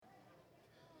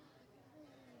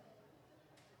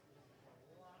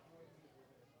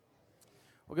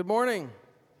Well, good morning.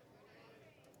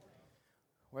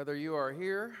 Whether you are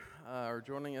here or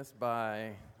joining us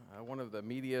by one of the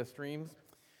media streams,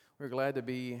 we're glad to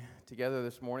be together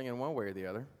this morning in one way or the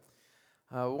other.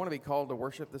 We want to be called to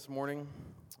worship this morning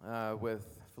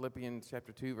with Philippians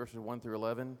chapter 2, verses 1 through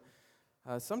 11.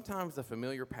 Sometimes a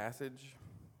familiar passage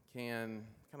can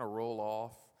kind of roll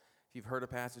off. If you've heard a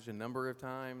passage a number of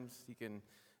times, you can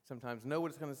sometimes know what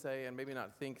it's going to say and maybe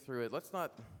not think through it.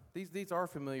 These are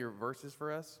familiar verses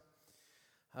for us,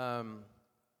 and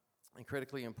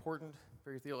critically important,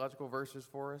 very theological verses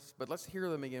for us. But let's hear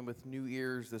them again with new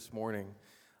ears this morning.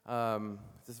 It's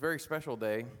a very special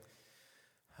day.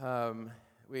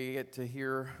 We get to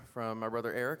hear from my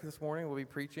brother Eric this morning. We'll be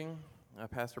preaching.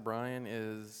 Pastor Brian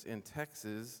is in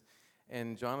Texas,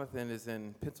 and Jonathan is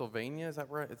in Pennsylvania. Is that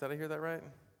right? Did I hear that right?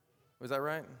 Was that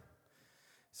right?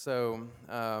 So,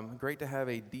 great to have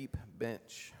a deep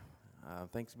bench.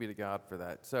 Thanks be to God for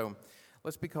that. So,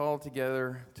 let's be called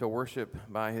together to worship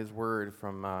by His word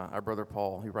from our brother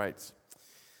Paul. He writes,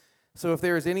 "So if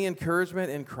there is any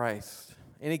encouragement in Christ,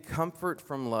 any comfort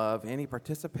from love, any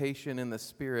participation in the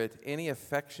Spirit, any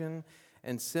affection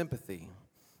and sympathy,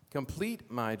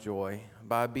 complete my joy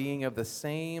by being of the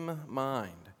same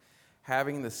mind,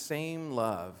 having the same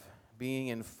love, being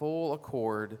in full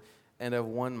accord and of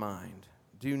one mind.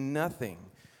 Do nothing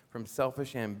from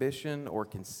selfish ambition or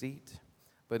conceit,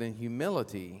 but in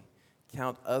humility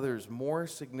count others more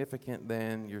significant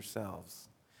than yourselves.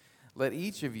 Let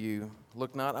each of you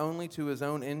look not only to his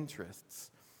own interests,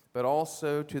 but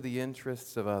also to the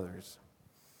interests of others.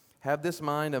 Have this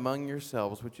mind among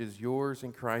yourselves, which is yours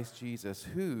in Christ Jesus,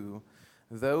 who,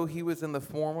 though he was in the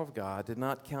form of God, did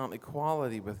not count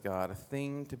equality with God a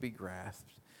thing to be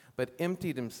grasped, but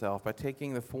emptied himself by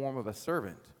taking the form of a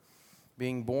servant,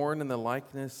 being born in the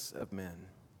likeness of men.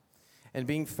 And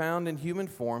being found in human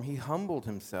form, he humbled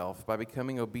himself by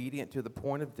becoming obedient to the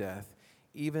point of death,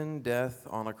 even death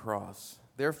on a cross.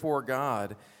 Therefore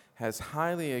God has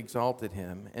highly exalted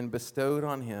him and bestowed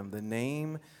on him the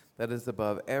name that is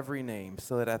above every name,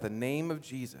 so that at the name of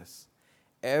Jesus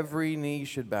every knee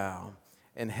should bow,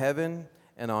 in heaven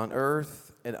and on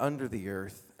earth and under the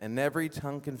earth, and every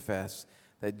tongue confess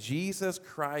that Jesus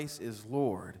Christ is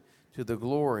Lord, to the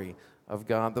glory of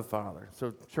God the Father."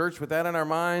 So, church, with that in our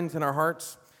minds and our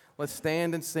hearts, let's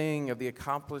stand and sing of the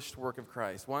accomplished work of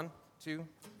Christ. 1, 2,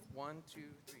 1, 2,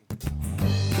 3.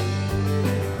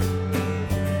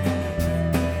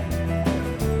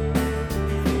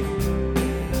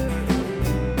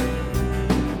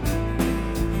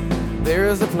 There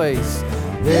is a place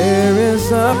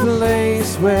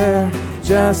where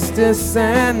justice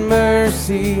and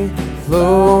mercy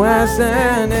flow as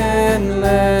an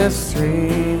endless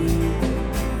stream,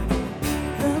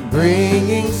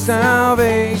 bringing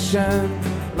salvation,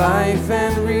 life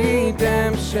and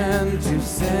redemption to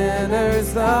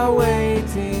sinners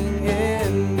awaiting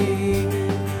in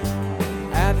need.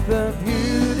 At the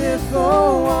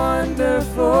beautiful,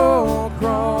 wonderful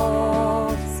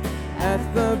cross,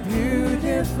 at the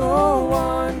beautiful,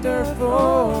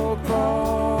 wonderful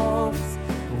cross,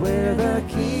 where the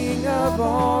King of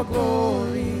all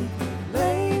glory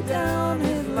laid down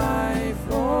his life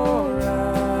for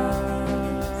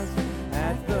us.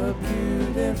 At the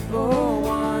beautiful,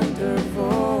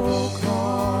 wonderful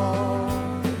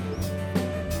cross.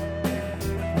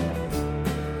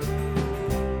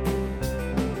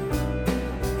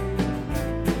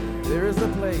 There is a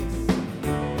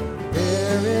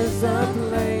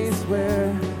place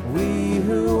where we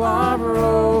who are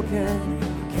broken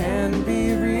can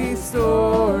be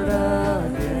restored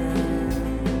again.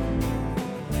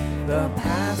 The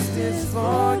past is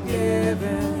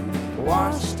forgiven,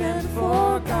 washed and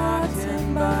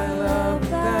forgotten by love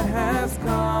that has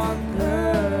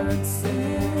conquered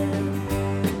sin.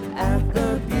 At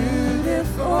the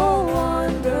beautiful,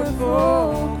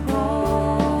 wonderful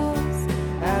cross,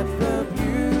 at the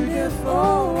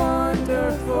beautiful,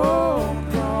 wonderful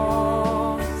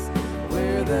cross,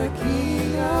 where the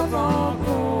King of all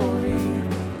glory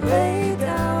laid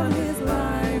down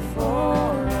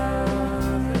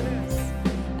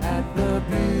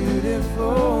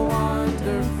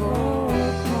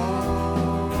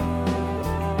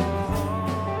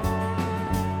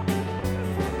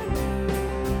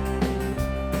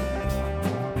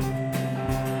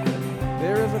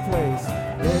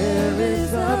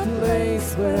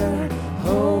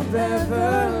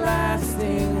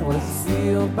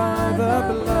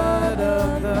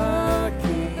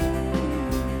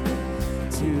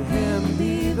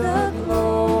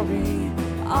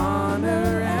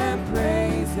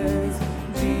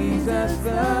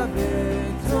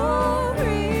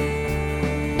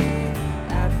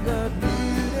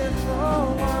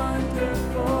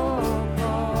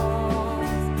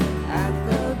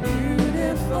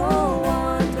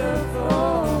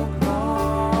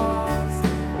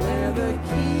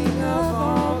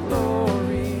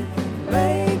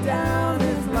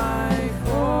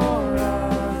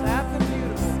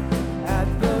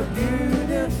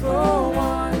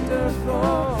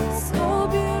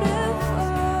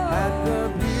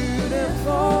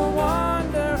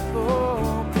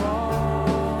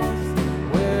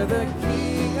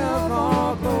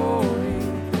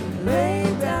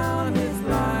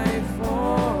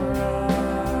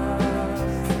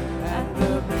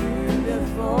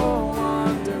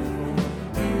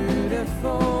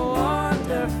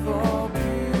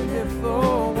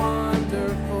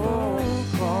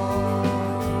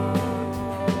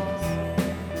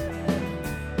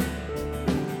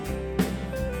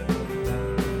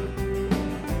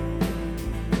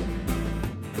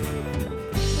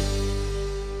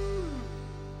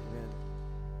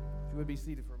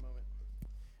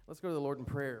Let's go to the Lord in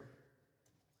prayer.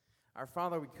 Our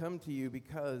Father, we come to you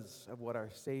because of what our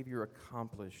Savior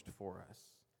accomplished for us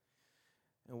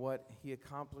and what he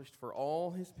accomplished for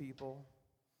all his people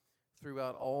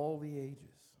throughout all the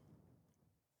ages,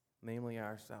 namely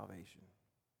our salvation.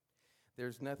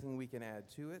 There's nothing we can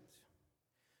add to it.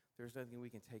 There's nothing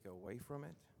we can take away from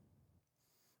it.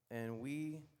 And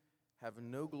we have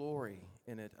no glory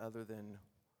in it other than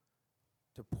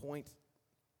to point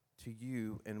to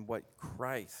you and what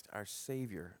Christ, our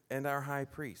Savior, and our high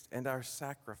priest, and our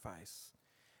sacrifice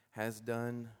has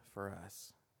done for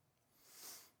us.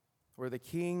 Where the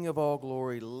King of all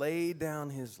glory laid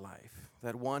down his life,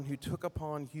 that one who took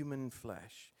upon human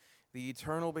flesh, the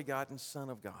eternal begotten Son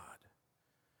of God.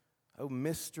 Oh,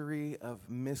 mystery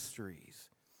of mysteries,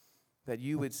 that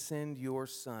you would send your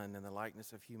Son in the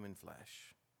likeness of human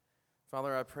flesh.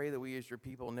 Father, I pray that we as your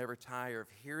people never tire of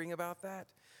hearing about that.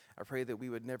 I pray that we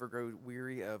would never grow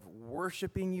weary of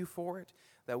worshiping you for it,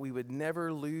 that we would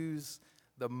never lose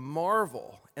the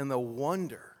marvel and the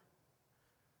wonder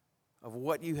of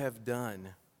what you have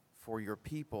done for your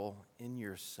people in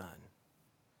your Son.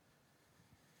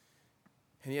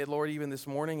 And yet, Lord, even this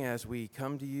morning as we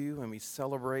come to you and we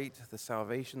celebrate the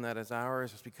salvation that is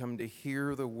ours, as we come to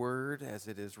hear the word as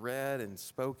it is read and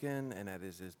spoken and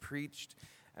as it is preached,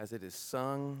 as it is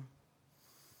sung,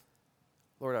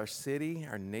 Lord, our city,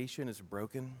 our nation is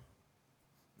broken,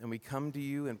 and we come to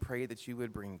you and pray that you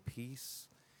would bring peace.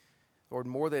 Lord,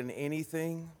 more than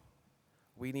anything,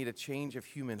 we need a change of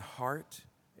human heart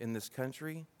in this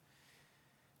country.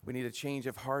 We need a change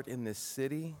of heart in this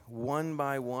city, one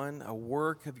by one, a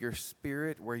work of your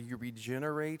Spirit where you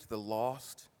regenerate the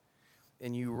lost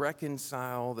and you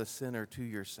reconcile the sinner to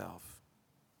yourself.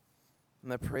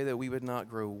 And I pray that we would not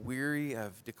grow weary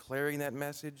of declaring that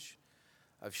message,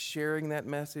 of sharing that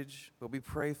message, but we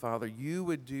pray, Father, you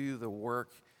would do the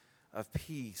work of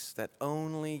peace that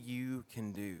only you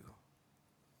can do,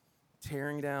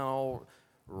 tearing down all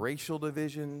racial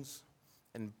divisions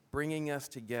and bringing us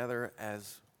together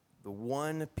as the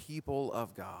one people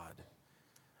of God.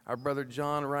 Our brother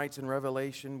John writes in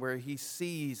Revelation where he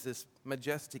sees this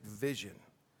majestic vision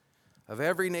of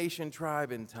every nation,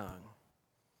 tribe, and tongue.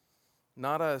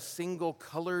 Not a single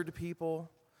colored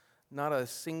people, not a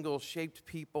single shaped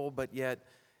people, but yet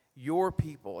your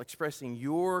people expressing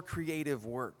your creative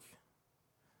work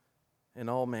in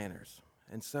all manners.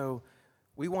 And so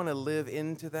we want to live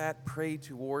into that, pray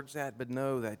towards that, but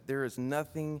know that there is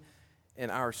nothing in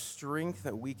our strength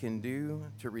that we can do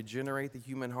to regenerate the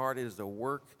human heart. It is a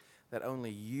work that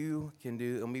only you can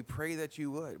do, and we pray that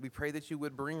you would. We pray that you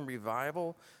would bring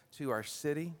revival to our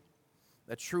city,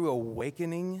 a true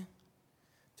awakening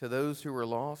to those who are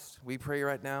lost. We pray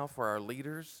right now for our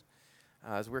leaders,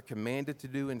 as we're commanded to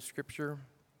do in Scripture,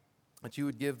 that you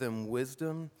would give them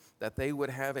wisdom, that they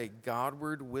would have a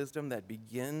Godward wisdom that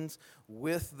begins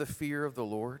with the fear of the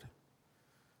Lord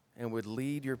and would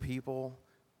lead your people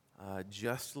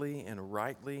justly and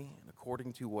rightly and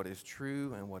according to what is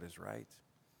true and what is right.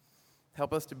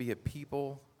 Help us to be a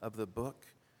people of the book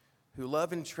who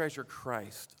love and treasure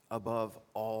Christ above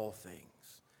all things.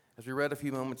 As we read a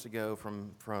few moments ago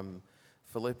from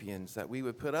Philippians, that we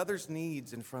would put others'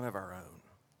 needs in front of our own,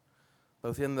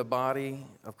 both in the body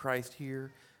of Christ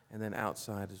here and then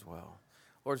outside as well.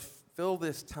 Lord, fill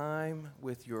this time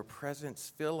with your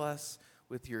presence. Fill us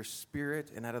with your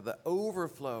Spirit, and out of the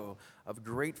overflow of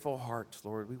grateful hearts,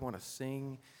 Lord, we want to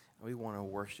sing, and we want to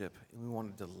worship, and we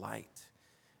want to delight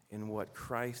in what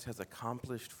Christ has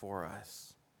accomplished for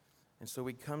us. And so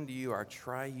we come to you, our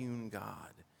triune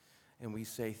God, and we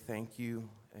say thank you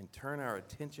and turn our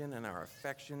attention and our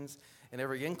affections and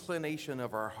every inclination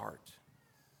of our heart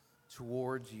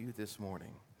towards you this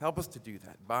morning. Help us to do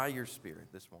that by your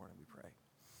Spirit this morning, we pray.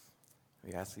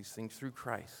 We ask these things through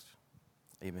Christ.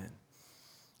 Amen.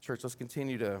 Church, let's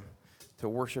continue to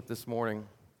worship this morning.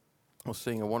 We'll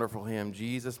sing a wonderful hymn,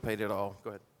 Jesus Paid It All. Go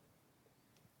ahead.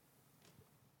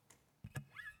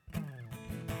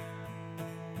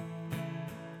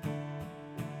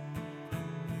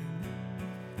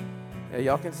 Yeah,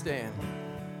 y'all can stand.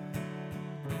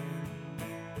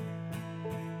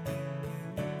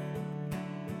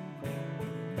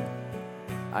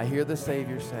 I hear the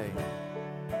Savior say,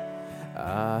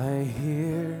 I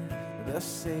hear the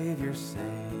Savior say,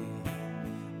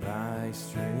 thy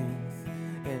strength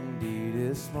indeed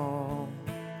is small.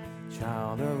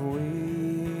 Child of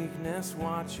weakness,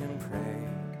 watch and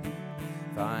pray.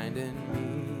 Find in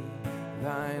me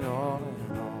thine all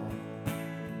in all.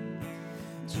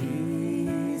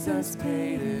 Jesus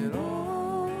paid it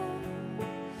all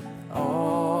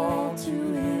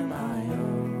to him I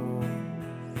owe.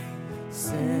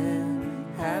 Sin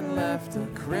had left a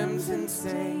crimson crimson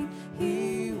stain.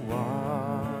 He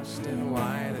washed in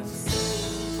white as snow.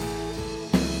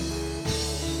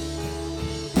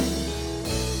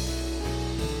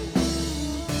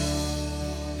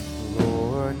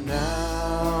 Lord,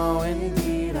 now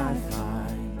indeed I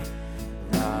find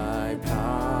thy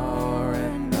power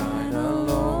and thine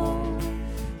alone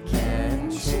can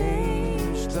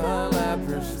change the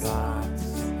leper's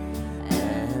thoughts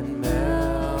and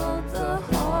melt the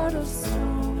heart of stone.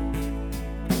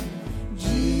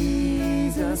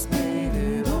 Jesus paid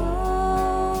it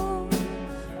all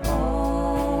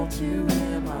to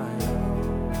him I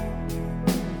owe.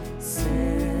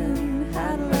 Sin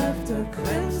had left a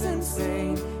crimson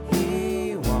stain.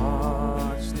 He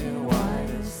washed in white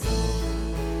as snow.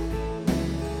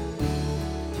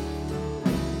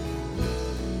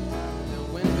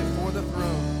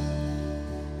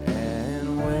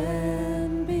 And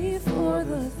when before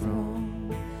the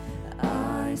throne,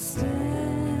 I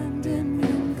stand in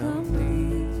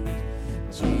incomplete.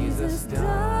 Jesus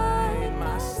died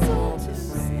my soul to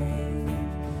save.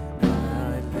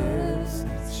 My lips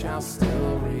shall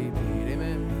still repeat.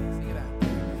 Amen. Sing it out.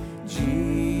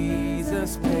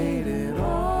 Jesus paid it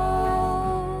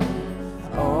all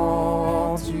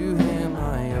to him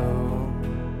I owe.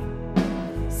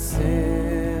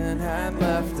 Sin had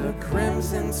left a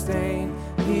crimson stain.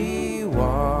 He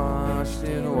washed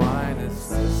in white as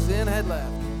snow.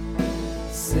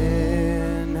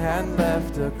 Sin had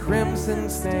left a crimson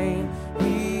stain.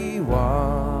 He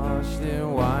washed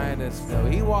in white as snow.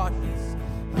 He washed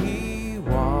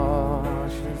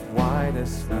as white as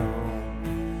snow.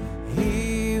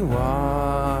 He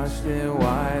washed in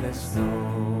white as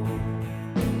snow.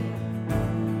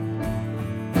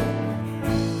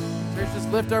 Church, just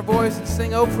lift our voice and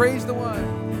sing, oh, praise the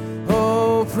one.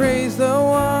 Oh, praise the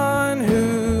one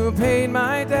who paid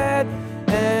my debt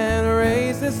and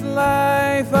raised this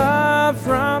life up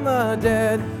from the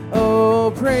dead.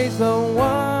 Oh, praise the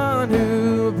one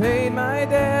who paid my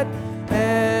debt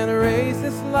and raised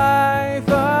this life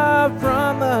up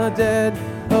from the dead.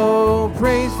 Oh,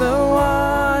 praise the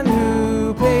one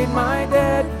who paid my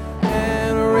debt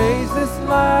and raised this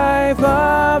life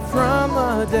up from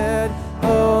the dead.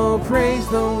 Oh, praise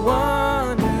the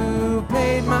one who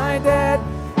paid my debt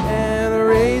and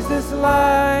raised this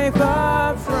life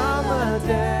up from the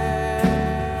dead.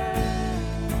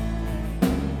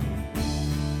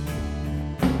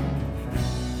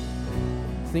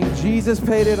 Sing, Jesus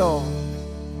paid it all.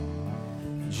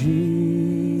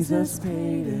 Jesus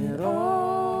paid it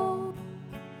all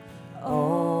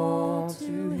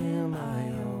to him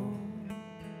I owe.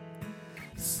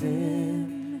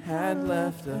 Sin had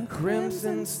left a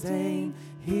crimson stain.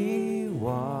 He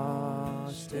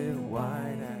washed it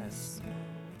white as snow.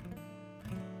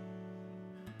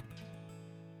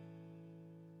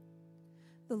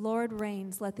 The Lord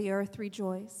reigns, let the earth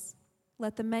rejoice.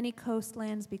 Let the many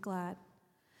coastlands be glad.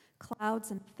 Clouds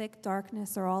and thick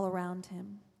darkness are all around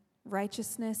him.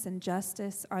 Righteousness and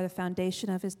justice are the foundation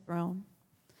of his throne.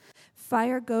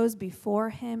 Fire goes before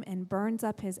him and burns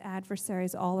up his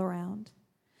adversaries all around.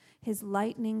 His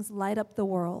lightnings light up the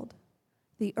world.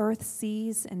 The earth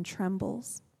sees and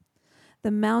trembles.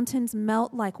 The mountains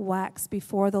melt like wax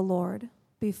before the Lord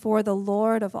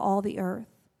of all the earth.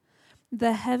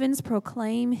 The heavens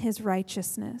proclaim his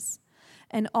righteousness,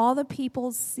 and all the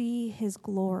peoples see his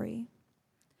glory.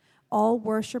 All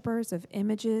worshipers of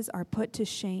images are put to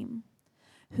shame,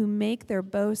 who make their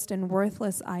boast in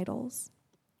worthless idols.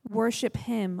 Worship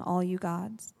him, all you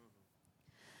gods.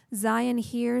 Zion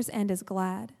hears and is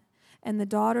glad, and the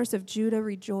daughters of Judah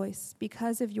rejoice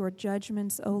because of your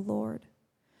judgments, O Lord.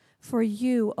 For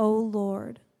you, O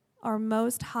Lord, are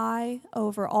most high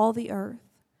over all the earth.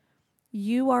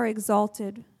 You are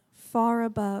exalted far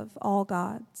above all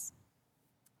gods.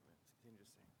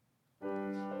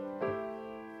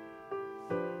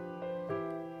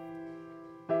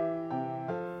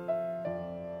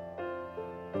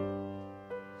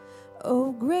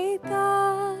 O great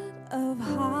God of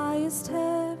highest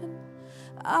heaven,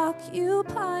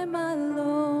 occupy my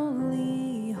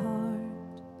lonely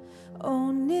heart.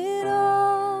 Own it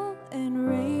all and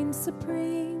reign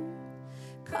supreme.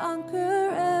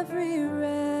 Conquer every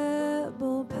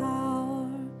rebel power.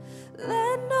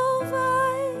 Let no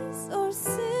vice or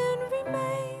sin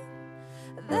remain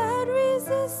that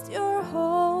resist your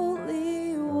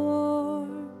holy war.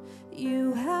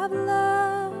 You have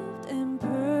loved and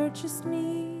purchased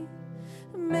me.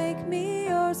 Make me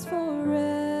yours forevermore.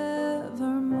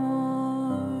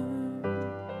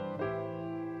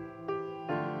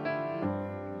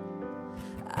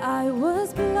 I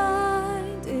was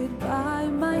blinded by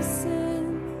my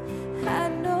sin,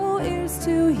 had no ears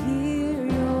to hear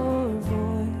your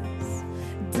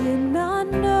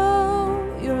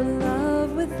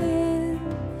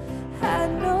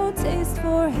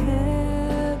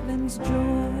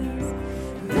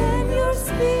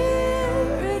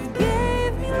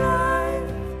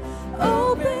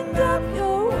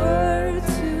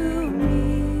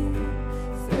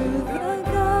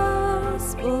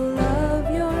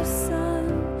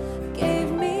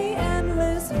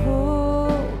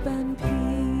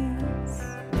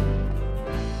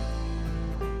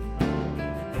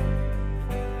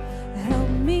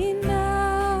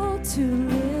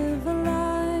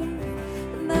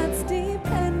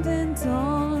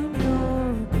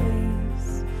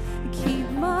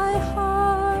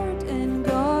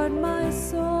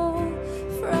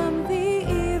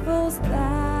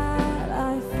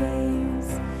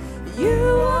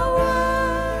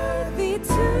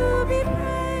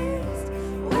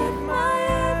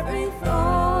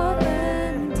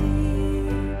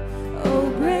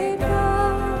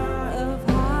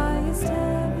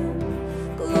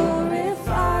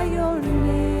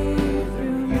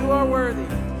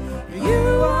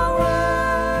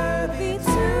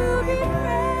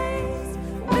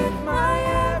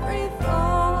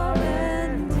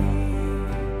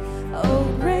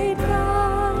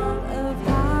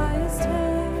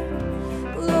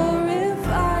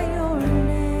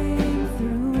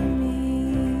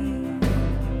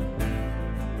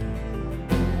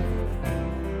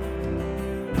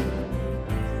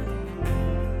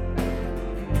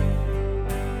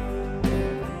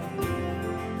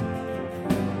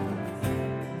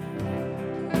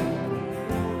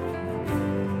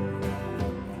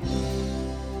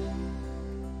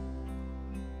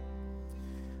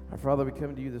Father, we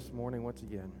come to you this morning once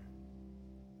again,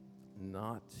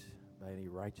 not by any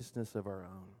righteousness of our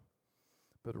own,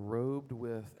 but robed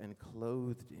with and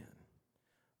clothed in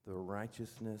the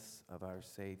righteousness of our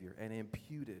Savior, an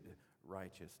imputed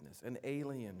righteousness, an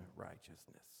alien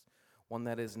righteousness, one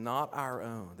that is not our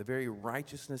own, the very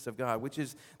righteousness of God, which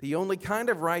is the only kind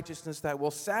of righteousness that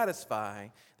will satisfy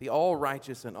the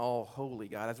all-righteous and all-holy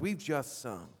God. As we've just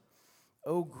sung,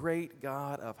 O great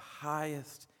God of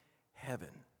highest heaven,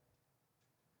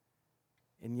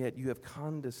 and yet you have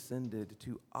condescended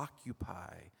to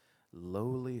occupy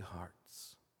lowly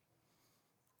hearts.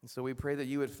 And so we pray that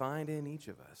you would find in each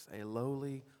of us a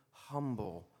lowly,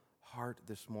 humble heart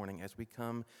this morning as we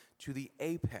come to the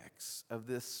apex of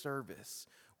this service,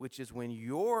 which is when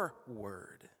your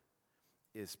word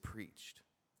is preached.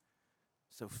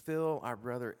 So fill our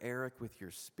brother Eric with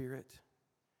your Spirit.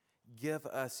 Give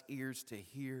us ears to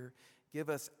hear.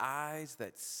 Give us eyes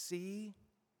that see.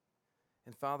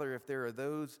 And Father, if there are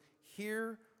those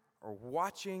here or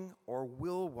watching or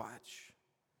will watch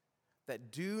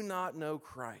that do not know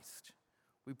Christ,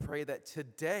 we pray that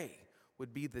today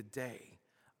would be the day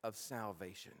of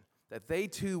salvation, that they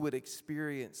too would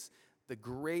experience the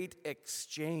great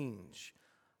exchange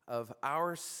of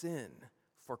our sin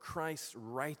for Christ's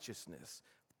righteousness,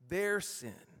 their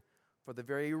sin for the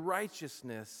very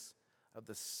righteousness of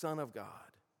the Son of God.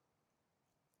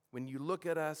 When you look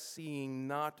at us seeing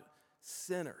not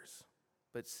sinners,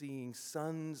 but seeing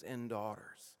sons and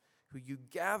daughters who you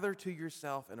gather to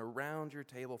yourself and around your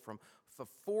table from the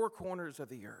four corners of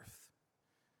the earth,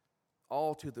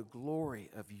 all to the glory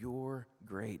of your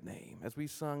great name. As we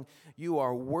sung, you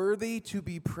are worthy to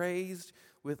be praised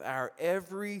with our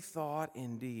every thought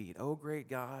indeed. O great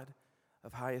God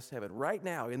of highest heaven, right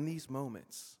now in these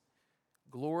moments,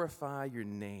 glorify your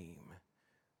name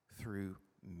through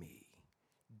me.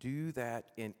 Do that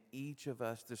in each of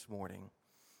us this morning.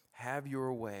 Have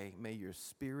your way. May your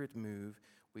Spirit move.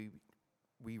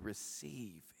 We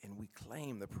receive and we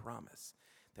claim the promise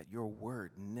that your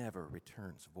word never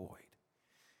returns void.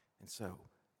 And so,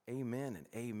 amen and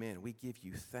amen. We give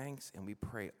you thanks and we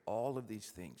pray all of these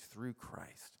things through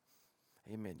Christ.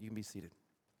 Amen. You can be seated.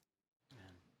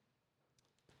 Amen.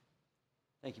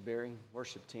 Thank you, Barry,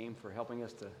 worship team, for helping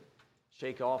us to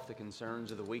shake off the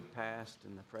concerns of the week past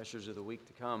and the pressures of the week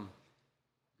to come.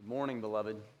 Good morning,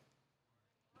 beloved.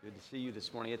 Good to see you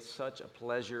this morning. It's such a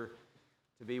pleasure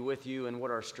to be with you in what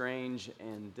are strange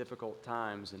and difficult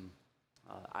times. And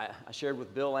I shared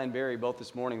with Bill and Barry both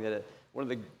this morning that one of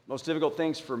the most difficult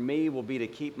things for me will be to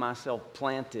keep myself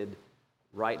planted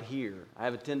right here. I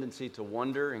have a tendency to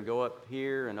wander and go up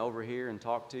here and over here and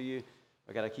talk to you.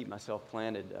 I got to keep myself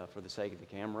planted for the sake of the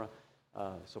camera.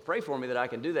 So pray for me that I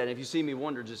can do that. And if you see me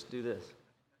wander, just do this.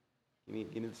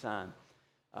 Give me the sign.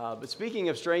 But speaking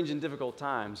of strange and difficult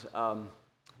times,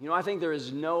 I think there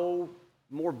is no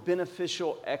more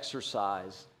beneficial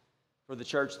exercise for the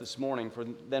church this morning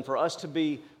than for us to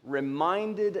be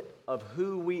reminded of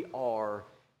who we are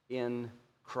in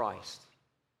Christ.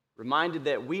 Reminded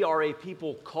that we are a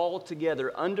people called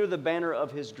together under the banner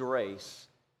of His grace.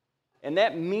 And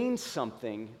that means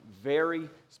something very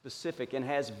specific and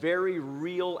has very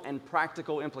real and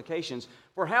practical implications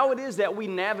for how it is that we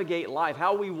navigate life,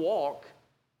 how we walk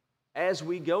as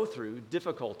we go through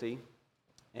difficulty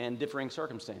and differing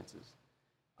circumstances.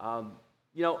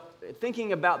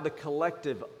 Thinking about the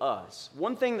collective us,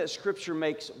 one thing that Scripture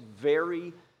makes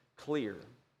very clear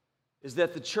is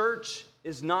that the church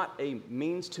is not a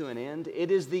means to an end. It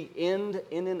is the end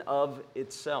in and of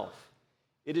itself.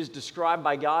 It is described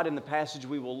by God in the passage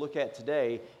we will look at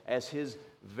today as His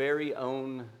very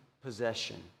own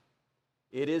possession.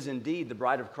 It is indeed the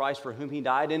bride of Christ for whom He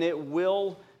died, and it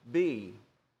will be,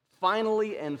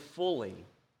 finally and fully,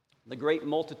 the great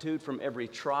multitude from every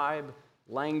tribe,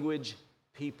 language,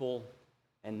 people,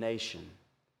 and nation.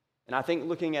 And I think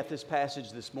looking at this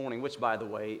passage this morning, which, by the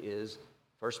way, is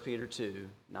 1 Peter 2,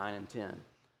 9 and 10,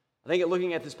 I think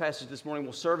looking at this passage this morning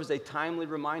will serve as a timely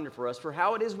reminder for us for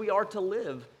how it is we are to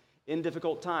live in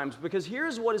difficult times. Because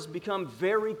here's what has become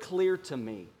very clear to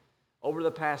me over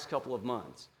the past couple of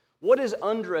months. What is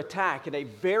under attack in a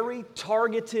very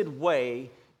targeted way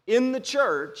in the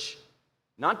church,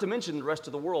 not to mention the rest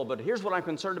of the world, but here's what I'm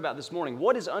concerned about this morning.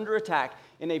 What is under attack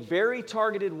in a very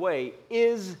targeted way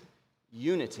is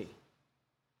unity.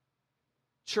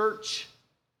 Church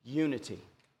unity.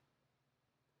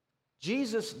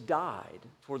 Jesus died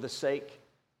for the sake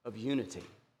of unity.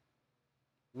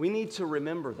 We need to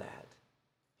remember that.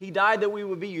 He died that we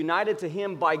would be united to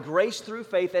Him by grace through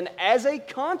faith, and as a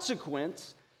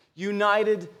consequence,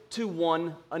 united to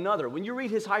one another. When you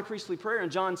read His high priestly prayer in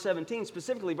John 17,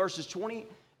 specifically verses 20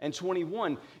 and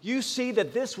 21, you see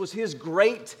that this was his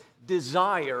great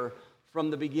desire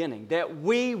from the beginning, that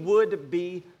we would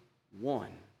be one.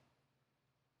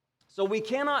 So we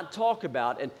cannot talk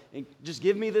about, and just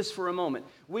give me this for a moment,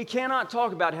 we cannot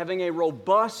talk about having a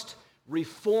robust,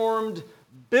 reformed,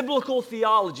 biblical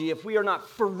theology if we are not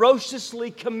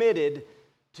ferociously committed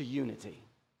to unity.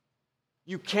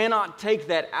 You cannot take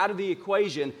that out of the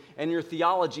equation and your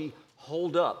theology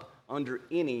hold up under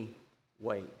any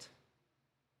weight.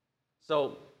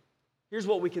 So here's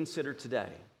what we consider today.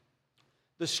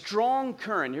 The strong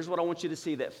current, here's what I want you to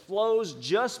see, that flows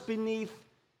just beneath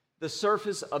the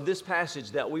surface of this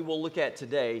passage that we will look at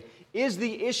today is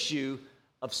the issue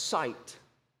of sight.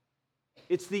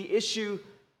 It's the issue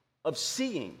of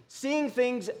seeing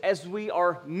things as we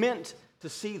are meant to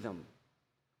see them,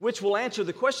 which will answer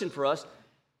the question for us,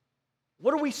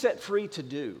 what are we set free to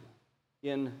do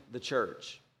in the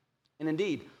church? And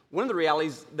indeed, one of the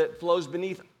realities that flows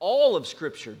beneath all of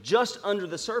Scripture, just under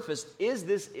the surface, is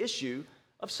this issue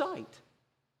of sight.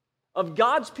 Of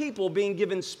God's people being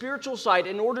given spiritual sight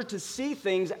in order to see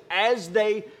things as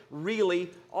they really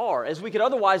are, as we could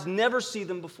otherwise never see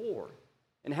them before.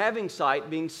 And having sight,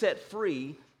 being set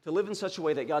free to live in such a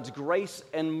way that God's grace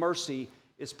and mercy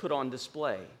is put on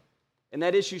display. And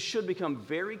that issue should become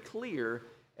very clear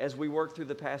as we work through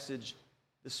the passage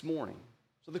this morning.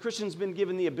 So the Christian's been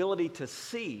given the ability to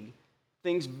see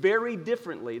things very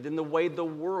differently than the way the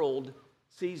world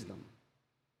sees them.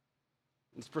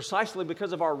 It's precisely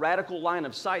because of our radical line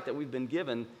of sight that we've been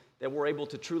given that we're able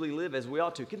to truly live as we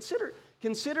ought to.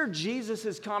 Consider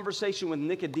Jesus' conversation with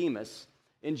Nicodemus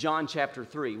in John chapter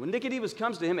 3. When Nicodemus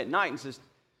comes to him at night and says,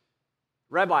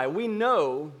 Rabbi, we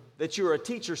know that you're a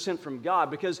teacher sent from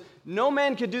God because no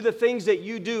man could do the things that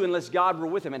you do unless God were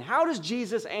with him. And how does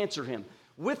Jesus answer him?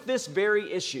 With this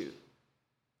very issue.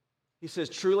 He says,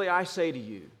 truly I say to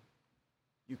you,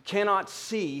 you cannot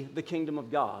see the kingdom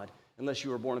of God unless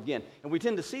you are born again. And we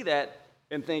tend to see that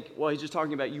and think, well, he's just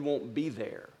talking about you won't be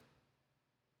there.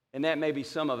 And that may be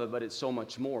some of it, but it's so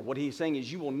much more. What he's saying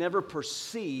is you will never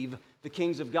perceive the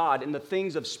things of God and the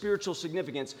things of spiritual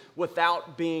significance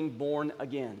without being born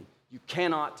again. You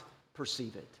cannot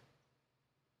perceive it.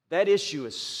 That issue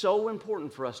is so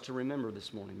important for us to remember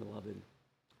this morning, beloved.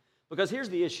 Because here's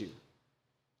the issue.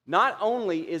 Not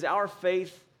only is our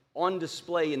faith on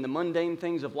display in the mundane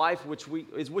things of life,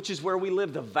 which is where we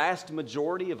live the vast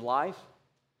majority of life,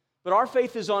 but our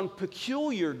faith is on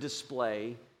peculiar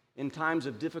display in times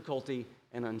of difficulty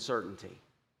and uncertainty.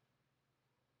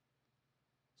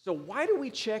 So why do we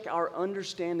check our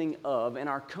understanding of and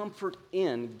our comfort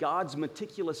in God's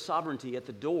meticulous sovereignty at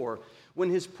the door when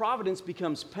His providence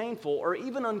becomes painful or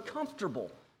even uncomfortable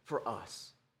for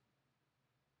us?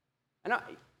 And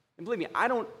believe me, I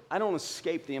don't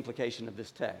escape the implication of this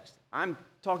text. I'm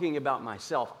talking about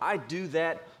myself. I do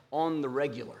that on the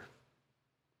regular.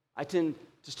 I tend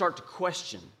to start to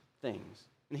question things.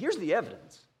 And here's the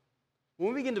evidence.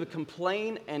 When we begin to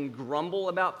complain and grumble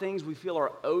about things we feel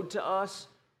are owed to us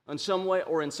in some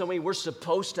way we're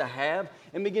supposed to have,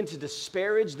 and begin to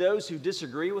disparage those who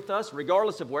disagree with us,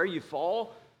 regardless of where you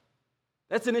fall,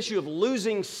 that's an issue of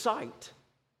losing sight.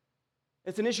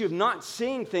 It's an issue of not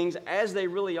seeing things as they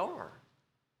really are.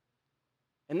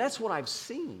 And that's what I've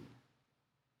seen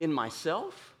in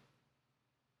myself,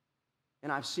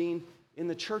 and I've seen in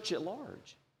the church at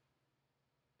large.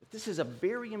 That this is a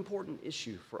very important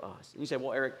issue for us. And you say,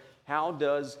 well, Eric, how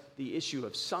does the issue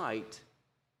of sight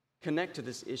connect to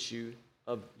this issue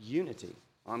of unity?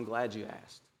 Well, I'm glad you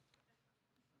asked.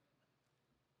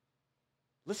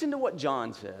 Listen to what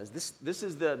John says. This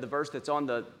is the verse that's on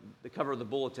the cover of the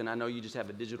bulletin. I know you just have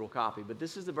a digital copy, but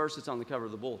this is the verse that's on the cover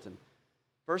of the bulletin.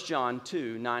 1 John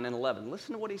 2, 9 and 11.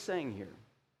 Listen to what he's saying here.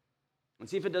 And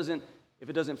see if it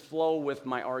doesn't flow with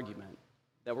my argument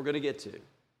that we're going to get to.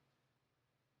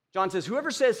 John says,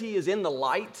 whoever says he is in the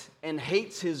light and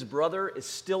hates his brother is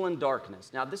still in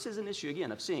darkness. Now, this is an issue,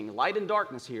 again, of seeing. Light and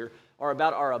darkness here are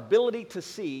about our ability to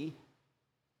see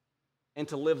and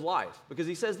to live life. Because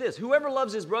he says this, whoever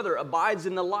loves his brother abides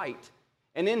in the light,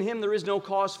 and in him there is no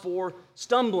cause for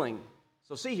stumbling.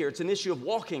 So see here, it's an issue of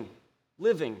walking,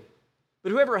 living.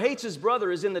 But whoever hates his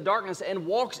brother is in the darkness and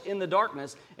walks in the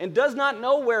darkness and does not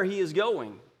know where he is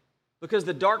going, because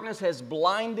the darkness has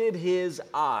blinded his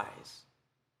eyes.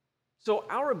 So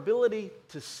our ability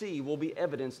to see will be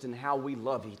evidenced in how we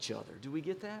love each other. Do we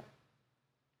get that?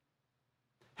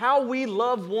 How we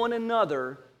love one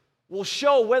another will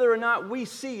show whether or not we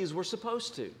see as we're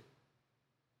supposed to.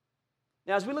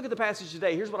 Now, as we look at the passage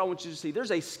today, here's what I want you to see.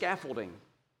 There's a scaffolding,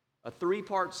 a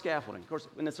three-part scaffolding. Of course,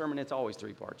 in the sermon, it's always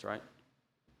three parts, right?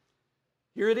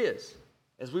 Here it is.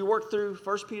 As we work through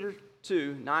 1 Peter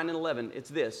 2, 9 and 11, it's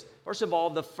this. First of all,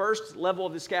 the first level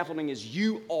of the scaffolding is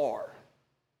you are.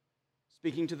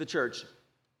 Speaking to the church,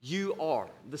 you are.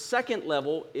 The second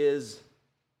level is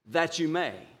that you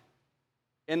may.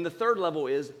 And the third level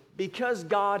is because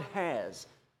God has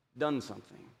done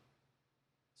something.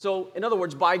 So, in other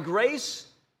words, by grace,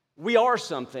 we are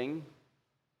something,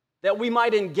 that we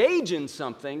might engage in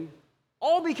something,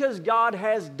 all because God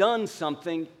has done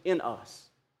something in us.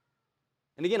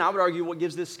 And again, I would argue what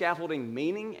gives this scaffolding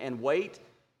meaning and weight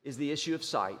is the issue of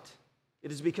sight.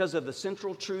 It is because of the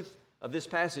central truth of this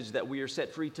passage that we are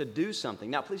set free to do something.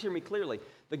 Now, please hear me clearly.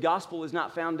 The gospel is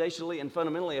not foundationally and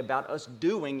fundamentally about us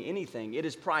doing anything. It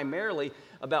is primarily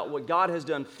about what God has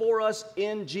done for us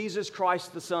in Jesus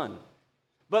Christ the Son.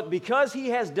 But because He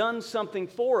has done something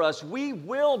for us, we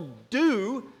will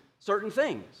do certain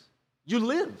things. You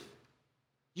live.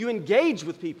 You engage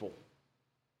with people.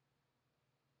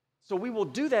 So we will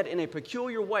do that in a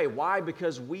peculiar way. Why?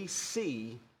 Because we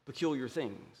see peculiar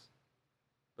things.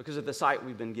 Because of the sight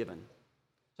we've been given.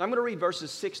 So I'm going to read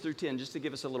verses 6 through 10 just to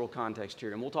give us a little context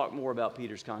here. And we'll talk more about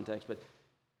Peter's context. But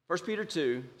 1 Peter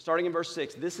 2, starting in verse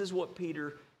 6, this is what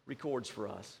Peter records for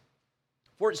us.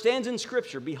 For it stands in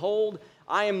Scripture, behold,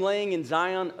 I am laying in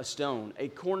Zion a stone, a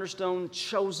cornerstone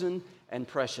chosen and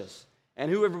precious.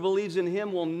 And whoever believes in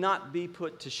Him will not be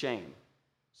put to shame.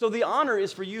 So the honor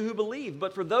is for you who believe.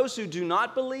 But for those who do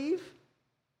not believe,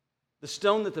 the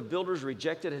stone that the builders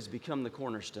rejected has become the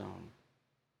cornerstone,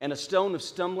 and a stone of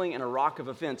stumbling and a rock of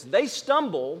offense. They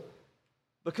stumble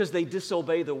because they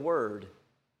disobey the word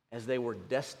as they were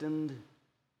destined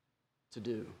to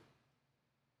do.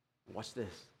 Watch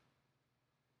this.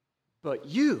 But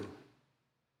you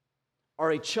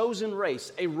are a chosen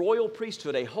race, a royal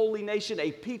priesthood, a holy nation,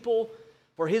 a people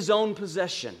for His own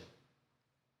possession,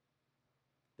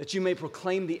 that you may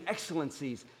proclaim the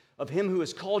excellencies of Him who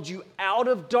has called you out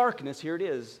of darkness, here it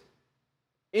is,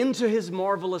 into His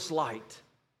marvelous light.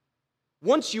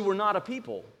 Once you were not a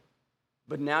people,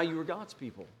 but now you are God's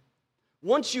people.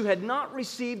 Once you had not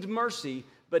received mercy,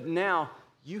 but now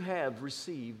you have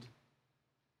received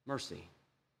mercy.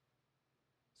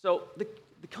 So the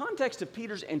context of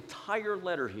Peter's entire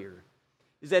letter here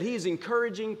is that he is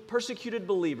encouraging persecuted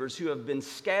believers who have been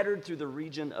scattered through the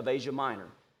region of Asia Minor.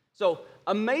 So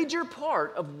a major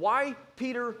part of why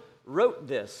Peter wrote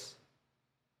this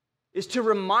is to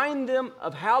remind them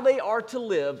of how they are to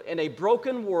live in a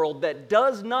broken world that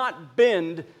does not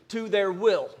bend to their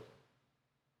will.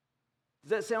 Does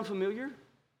that sound familiar?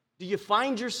 Do you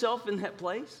find yourself in that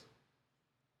place?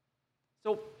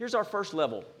 So here's our first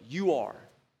level. You are.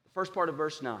 The first part of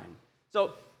verse 9.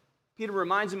 So Peter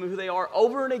reminds them of who they are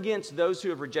over and against those who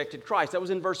have rejected Christ. That was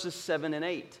in verses 7 and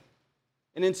 8.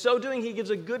 And in so doing, he gives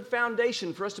a good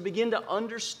foundation for us to begin to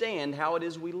understand how it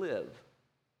is we live.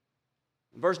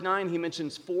 In verse 9, he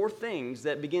mentions 4 things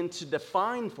that begin to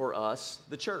define for us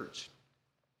the church.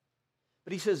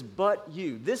 But he says, but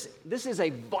you. This is a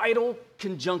vital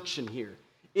conjunction here.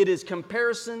 It is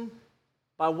comparison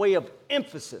by way of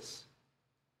emphasis.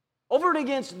 Over and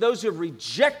against those who have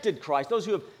rejected Christ, those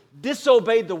who have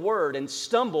disobeyed the word and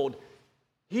stumbled,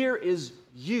 here is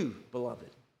you, beloved.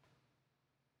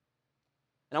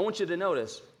 And I want you to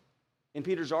notice in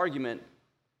Peter's argument,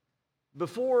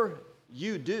 before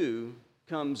you do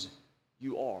comes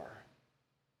you are.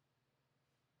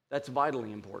 That's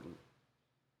vitally important.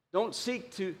 Don't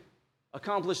seek to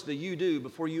accomplish the you do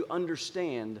before you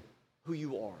understand who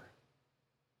you are,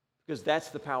 because that's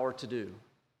the power to do.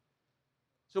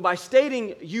 So by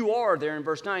stating you are there in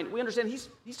verse 9, we understand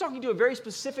he's talking to a very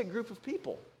specific group of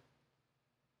people.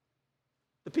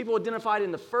 The people identified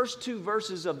in the first 2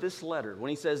 verses of this letter when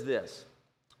he says this,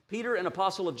 Peter, an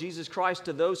apostle of Jesus Christ,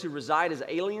 to those who reside as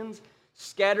aliens,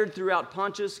 scattered throughout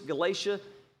Pontus, Galatia,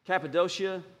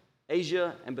 Cappadocia,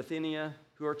 Asia, and Bithynia,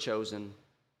 who are chosen,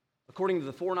 according to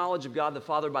the foreknowledge of God the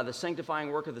Father, by the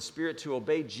sanctifying work of the Spirit, to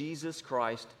obey Jesus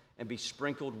Christ and be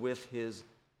sprinkled with His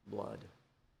blood.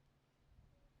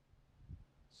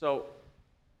 So,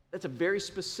 that's a very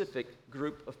specific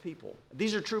group of people.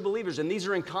 These are true believers, and these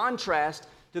are in contrast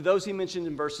to those he mentioned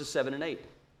in verses 7 and 8.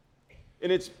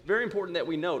 And it's very important that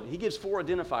we note, he gives 4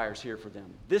 identifiers here for them.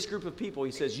 This group of people,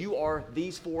 he says, you are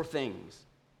these 4 things.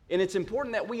 And it's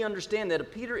important that we understand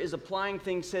that Peter is applying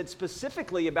things said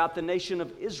specifically about the nation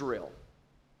of Israel.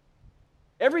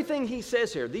 Everything he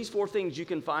says here, these 4 things you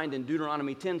can find in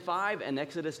Deuteronomy 10:5 and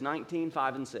Exodus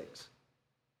 19:5 and 6,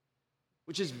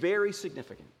 which is very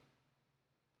significant.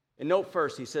 And note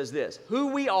first, he says this, who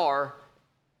we are,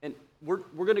 and we're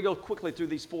going to go quickly through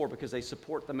these 4 because they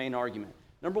support the main argument.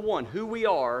 Number 1, who we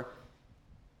are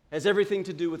has everything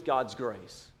to do with God's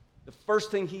grace. The first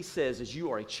thing he says is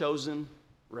you are a chosen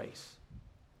race.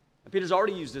 And Peter's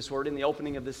already used this word in the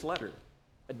opening of this letter,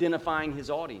 identifying his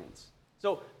audience.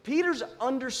 So Peter's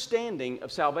understanding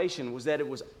of salvation was that it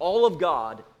was all of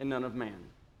God and none of man.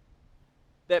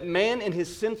 That man in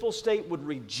his sinful state would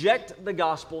reject the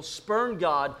gospel, spurn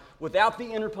God without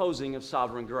the interposing of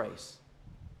sovereign grace,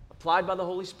 applied by the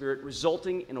Holy Spirit,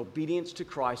 resulting in obedience to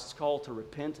Christ's call to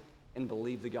repent and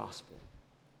believe the gospel.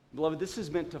 Beloved, this is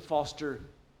meant to foster,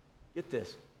 get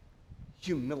this,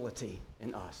 humility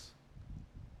in us.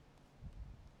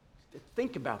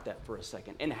 Think about that for a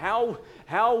second and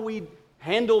how we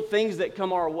handle things that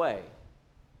come our way.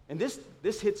 And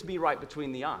this hits me right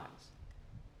between the eyes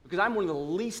because I'm one of the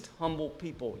least humble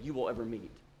people you will ever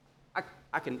meet.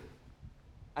 I can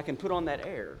put on that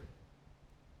air,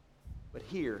 but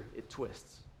here it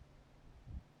twists.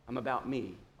 I'm about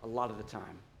me a lot of the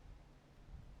time.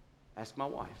 Ask my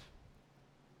wife.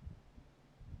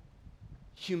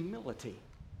 Humility.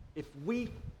 If we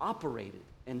operated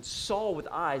and saw with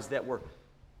eyes that were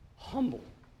humble,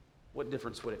 what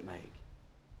difference would it make?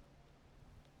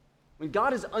 When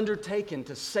God has undertaken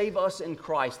to save us in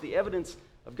Christ, the evidence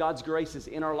of God's grace is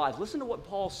in our lives. Listen to what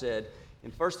Paul said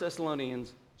in 1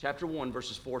 Thessalonians chapter 1,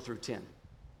 verses 4 through 10.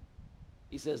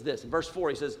 He says this. In verse 4,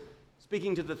 he says,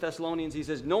 speaking to the Thessalonians, he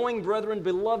says, knowing, brethren,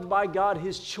 beloved by God,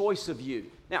 his choice of you.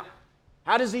 Now,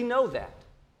 how does he know that?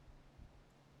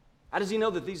 How does he know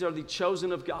that these are the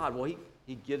chosen of God? Well,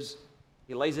 he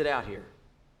lays it out here.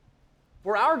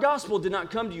 For our gospel did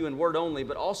not come to you in word only,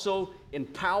 but also in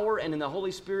power and in the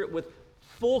Holy Spirit with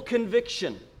full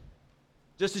conviction.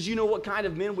 Just as you know what kind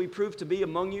of men we proved to be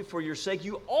among you for your sake,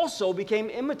 you also became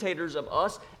imitators of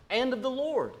us and of the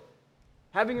Lord,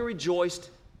 having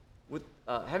rejoiced,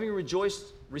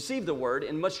 received the word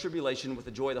in much tribulation with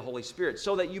the joy of the Holy Spirit,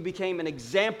 so that you became an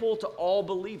example to all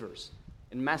believers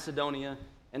in Macedonia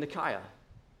and Achaia.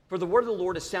 For the word of the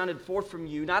Lord has sounded forth from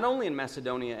you, not only in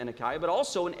Macedonia and Achaia, but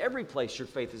also in every place your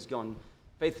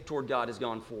faith toward God has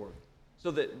gone forth,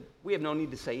 so that we have no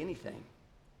need to say anything.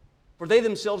 For they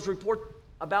themselves report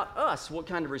about us what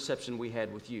kind of reception we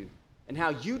had with you, and how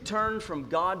you turned from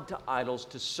God to idols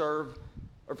to serve,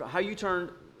 or how you turned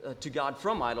to God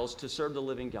from idols to serve the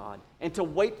living God, and to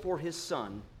wait for his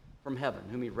Son from heaven,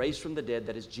 whom he raised from the dead,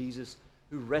 that is Jesus,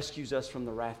 who rescues us from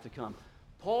the wrath to come.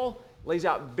 Paul lays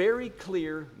out very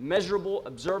clear, measurable,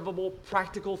 observable,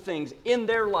 practical things in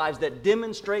their lives that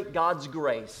demonstrate God's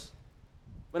grace.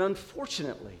 But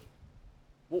unfortunately,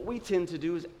 what we tend to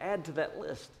do is add to that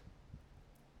list.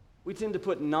 We tend to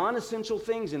put non-essential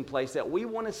things in place that we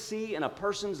want to see in a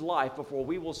person's life before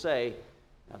we will say,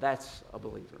 now that's a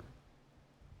believer.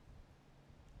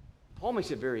 Paul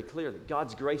makes it very clear that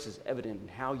God's grace is evident in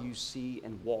how you see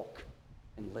and walk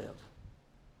and live.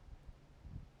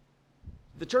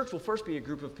 The church will first be a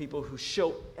group of people who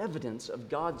show evidence of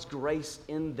God's grace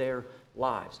in their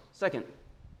lives. Second,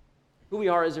 who we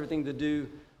are has everything to do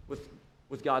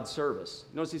with God's service.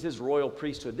 Notice he says royal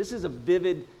priesthood. This is a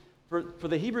vivid, for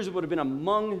the Hebrews who would have been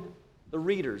among the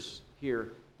readers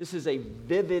here, this is a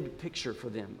vivid picture for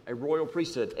them, a royal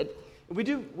priesthood. And we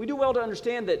do well to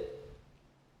understand that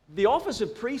the office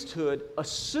of priesthood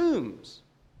assumes,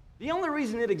 the only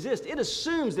reason it exists, it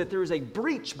assumes that there is a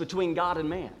breach between God and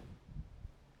man,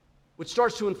 which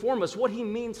starts to inform us what he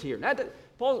means here. Now,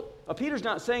 Peter's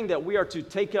not saying that we are to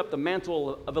take up the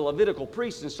mantle of a Levitical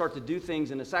priest and start to do things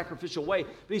in a sacrificial way,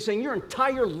 but he's saying your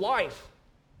entire life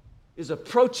is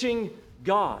approaching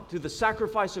God through the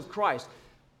sacrifice of Christ.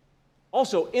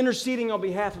 Also, interceding on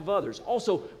behalf of others.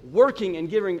 Also, working and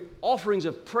giving offerings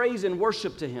of praise and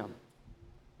worship to him.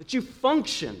 That you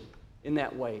function in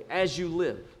that way as you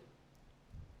live.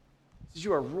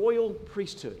 You are a royal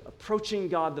priesthood, approaching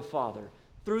God the Father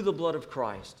through the blood of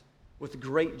Christ with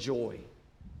great joy,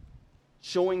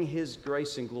 showing his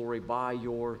grace and glory by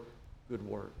your good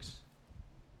works.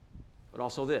 But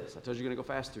also this, I told you you're going to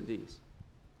go fast through these.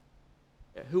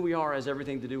 Who we are has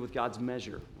everything to do with God's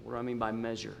measure. What do I mean by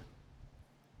measure?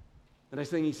 The next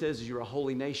thing he says is you're a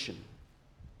holy nation.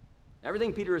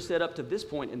 Everything Peter has said up to this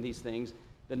point in these things,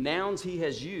 the nouns he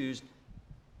has used,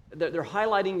 they're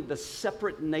highlighting the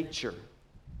separate nature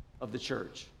of the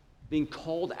church, being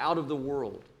called out of the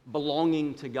world,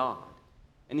 belonging to God.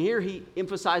 And here he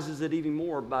emphasizes it even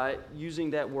more by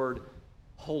using that word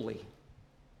holy.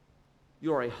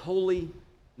 You are a holy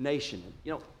nation.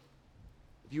 You know,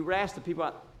 if you were asked the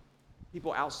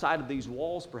people outside of these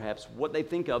walls, perhaps, what they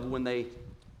think of when they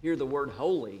hear the word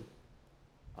holy,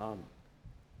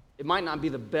 it might not be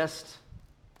the best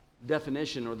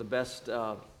definition or the best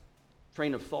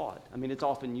train of thought. I mean, it's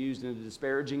often used in a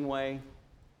disparaging way.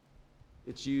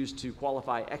 It's used to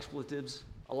qualify expletives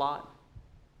a lot.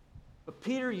 But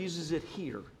Peter uses it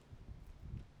here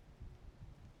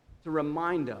to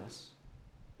remind us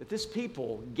that this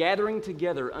people gathering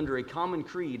together under a common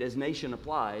creed as nation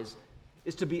applies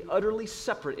is to be utterly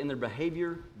separate in their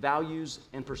behavior, values,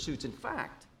 and pursuits. In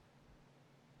fact,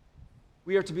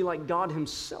 we are to be like God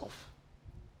himself,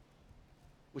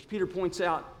 which Peter points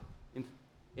out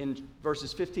in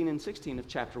verses 15 and 16 of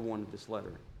chapter 1 of this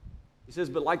letter. He says,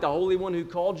 "But like the Holy One who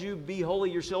called you, be holy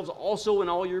yourselves also in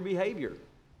all your behavior.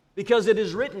 Because it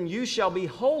is written, you shall be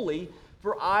holy,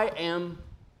 for I am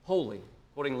holy."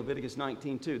 Quoting Leviticus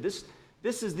 19:2.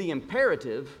 This is the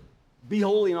imperative, be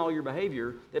holy in all your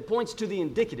behavior, that points to the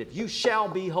indicative. You shall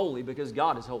be holy because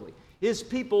God is holy. His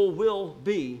people will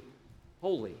be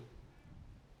holy.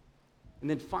 And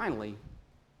then finally,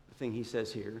 the thing he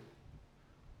says here,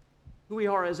 who we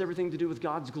are has everything to do with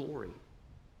God's glory.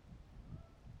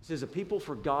 He says a people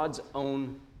for God's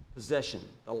own possession.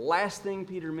 The last thing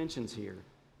Peter mentions here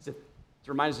is that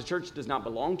to remind us the church does not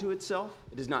belong to itself.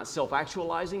 It is not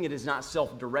self-actualizing. It is not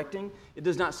self-directing. It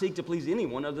does not seek to please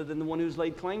anyone other than the one who's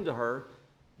laid claim to her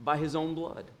by his own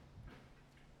blood.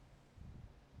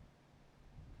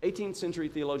 18th century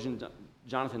theologian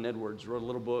Jonathan Edwards wrote a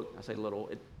little book. I say little.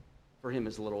 For him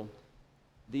is little.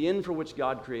 The End for Which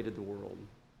God Created the World.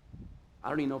 I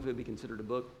don't even know if it would be considered a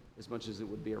book as much as it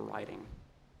would be a writing.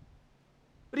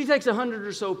 But he takes 100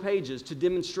 or so pages to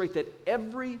demonstrate that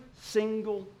every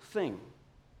single thing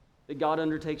that God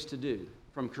undertakes to do,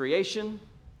 from creation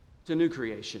to new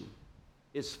creation,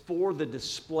 is for the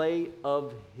display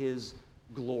of his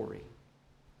glory.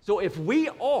 So if we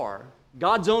are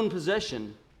God's own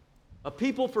possession, a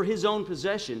people for his own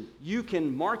possession, you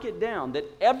can mark it down that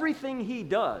everything he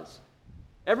does,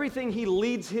 everything he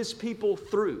leads his people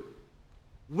through,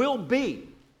 will be,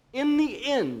 in the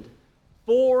end,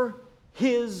 for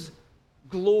his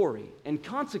glory. And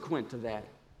consequent to that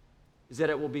is that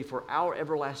it will be for our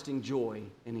everlasting joy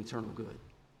and eternal good.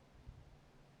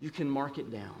 You can mark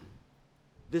it down.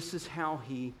 This is how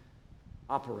he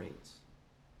operates.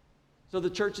 So the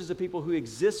church is a people who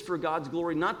exist for God's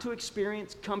glory, not to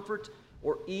experience comfort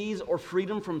or ease or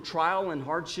freedom from trial and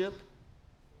hardship,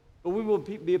 but we will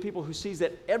be a people who sees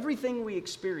that everything we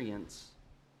experience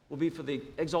will be for the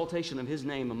exaltation of his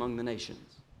name among the nations.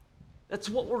 That's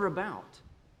what we're about.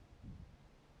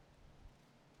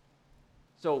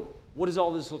 So, what does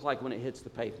all this look like when it hits the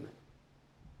pavement?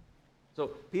 So,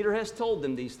 Peter has told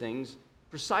them these things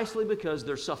precisely because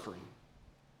they're suffering.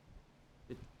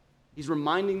 He's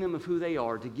reminding them of who they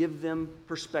are to give them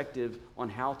perspective on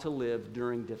how to live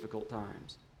during difficult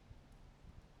times.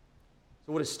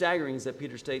 So, what is staggering is that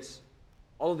Peter states,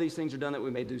 all of these things are done that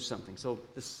we may do something. So,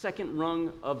 the second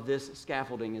rung of this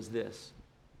scaffolding is this,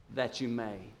 that you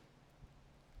may.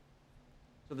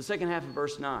 So the second half of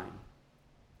verse 9,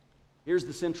 here's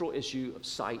the central issue of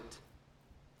sight.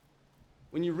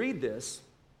 When you read this,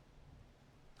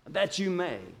 that you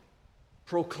may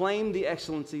proclaim the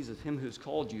excellencies of him who's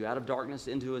called you out of darkness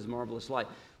into his marvelous light.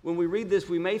 When we read this,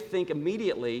 we may think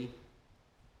immediately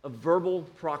of verbal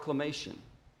proclamation.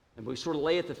 And we sort of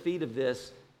lay at the feet of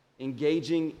this,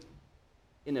 engaging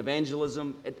in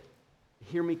evangelism.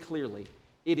 Hear me clearly.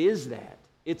 It is that.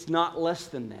 It's not less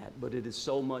than that, but it is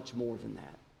so much more than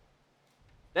that.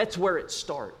 That's where it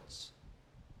starts.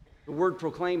 The word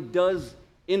proclaim does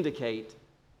indicate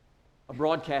a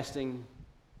broadcasting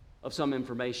of some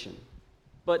information.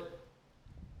 But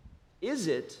is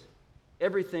that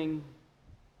everything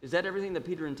that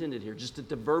Peter intended here, just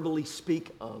to verbally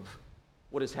speak of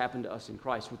what has happened to us in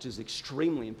Christ, which is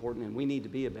extremely important and we need to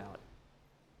be about?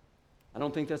 I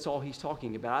don't think that's all he's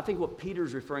talking about. I think what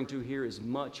Peter's referring to here is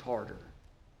much harder.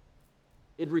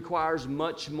 It requires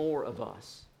much more of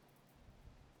us.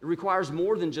 It requires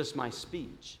more than just my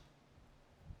speech.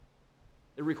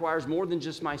 It requires more than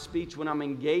just my speech when I'm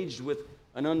engaged with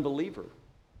an unbeliever.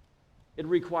 It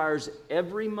requires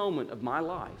every moment of my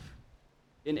life,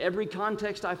 in every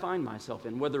context I find myself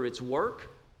in, whether it's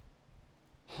work,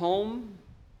 home,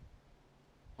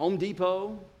 Home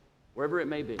Depot, wherever it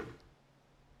may be.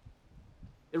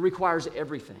 It requires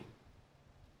everything.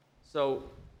 So,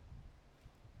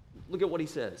 look at what he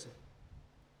says.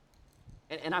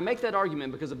 And I make that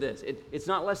argument because of this. It's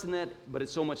not less than that, but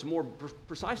it's so much more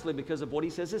precisely because of what he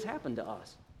says has happened to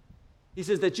us. He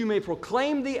says that you may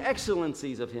proclaim the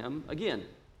excellencies of him. Again,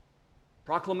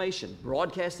 proclamation,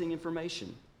 broadcasting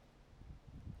information.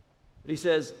 But he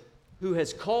says, who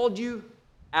has called you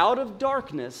out of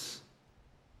darkness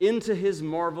into his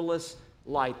marvelous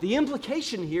light. The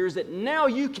implication here is that now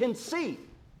you can see.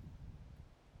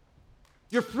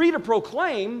 You're free to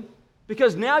proclaim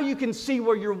because now you can see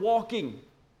where you're walking.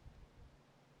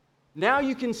 Now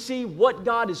you can see what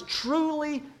God is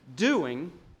truly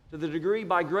doing to the degree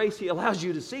by grace He allows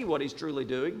you to see what He's truly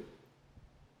doing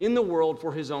in the world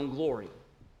for His own glory.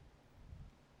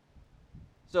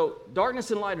 So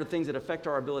darkness and light are things that affect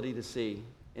our ability to see.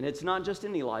 And it's not just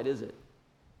any light, is it?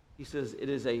 He says it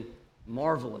is a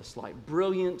marvelous light,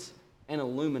 brilliant and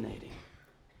illuminating.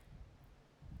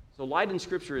 So light in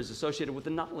Scripture is associated with the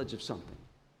knowledge of something,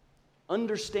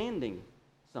 understanding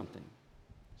something.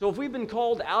 So if we've been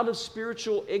called out of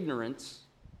spiritual ignorance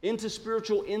into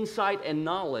spiritual insight and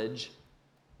knowledge,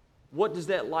 what does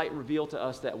that light reveal to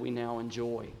us that we now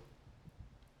enjoy?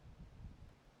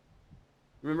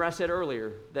 Remember I said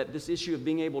earlier that this issue of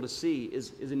being able to see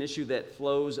is an issue that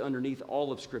flows underneath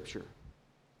all of Scripture.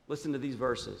 Listen to these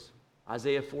verses.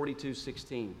 Isaiah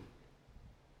 42:16.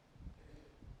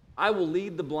 I will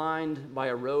lead the blind by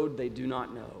a road they do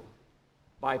not know.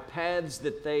 By paths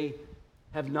that they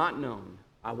have not known,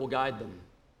 I will guide them.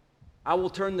 I will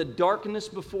turn the darkness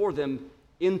before them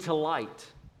into light,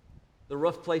 the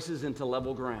rough places into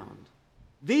level ground.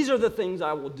 These are the things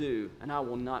I will do, and I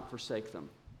will not forsake them.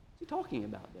 What's he talking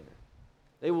about there?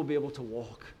 They will be able to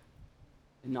walk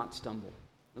and not stumble.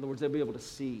 In other words, they'll be able to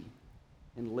see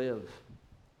and live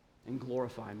and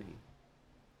glorify me.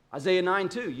 Isaiah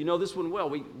 9:2, you know this one well.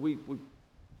 We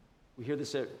hear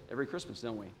this every Christmas,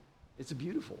 don't we? It's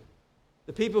beautiful.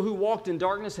 The people who walked in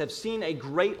darkness have seen a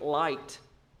great light.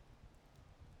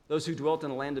 Those who dwelt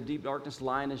in a land of deep darkness,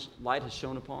 light has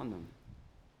shone upon them.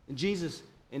 And Jesus,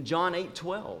 in John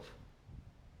 8:12,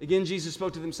 again Jesus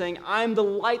spoke to them saying, I am the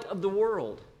light of the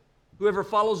world. Whoever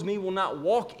follows me will not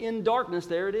walk in darkness,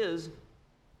 there it is,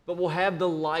 but will have the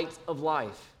light of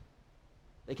life.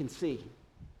 They can see.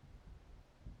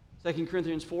 2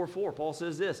 Corinthians 4:4, Paul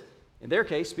says this, in their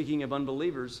case, speaking of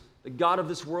unbelievers, the God of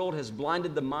this world has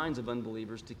blinded the minds of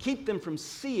unbelievers to keep them from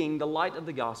seeing the light of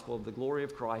the gospel of the glory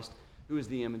of Christ, who is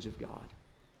the image of God.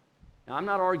 Now, I'm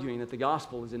not arguing that the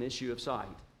gospel is an issue of sight.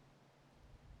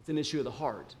 It's an issue of the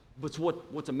heart. But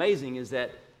what's amazing is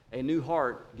that a new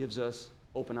heart gives us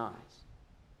open eyes.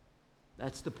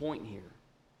 That's the point here.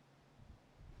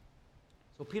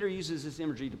 So Peter uses this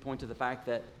imagery to point to the fact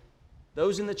that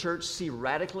those in the church see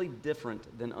radically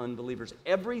different than unbelievers.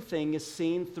 Everything is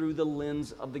seen through the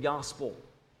lens of the gospel.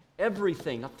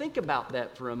 Everything. Now think about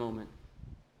that for a moment.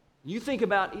 You think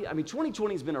about,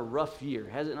 2020 has been a rough year,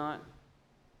 has it not?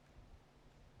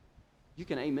 You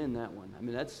can amen that one.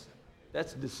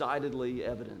 That's decidedly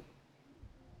evident.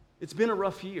 It's been a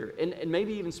rough year, and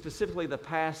maybe even specifically the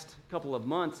past couple of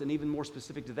months, and even more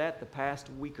specific to that, the past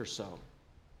week or so.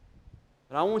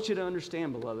 But I want you to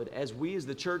understand, beloved, as we as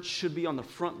the church should be on the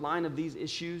front line of these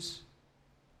issues,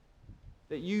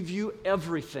 that you view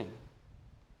everything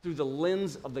through the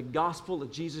lens of the gospel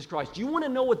of Jesus Christ. You want to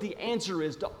know what the answer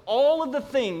is to all of the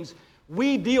things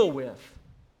we deal with.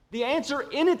 The answer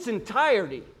in its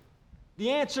entirety, the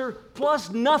answer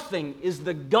plus nothing, is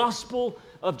the gospel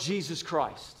of Jesus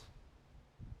Christ.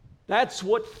 That's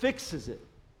what fixes it,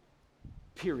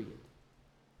 period.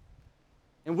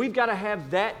 And we've got to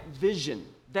have that vision,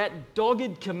 that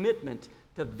dogged commitment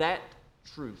to that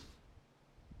truth.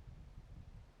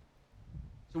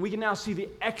 So we can now see the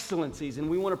excellencies, and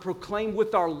we want to proclaim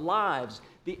with our lives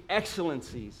the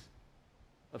excellencies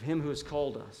of Him who has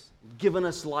called us, given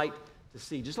us light to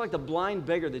see. Just like the blind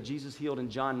beggar that Jesus healed in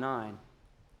John 9.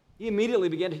 He immediately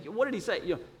began to, what did He say?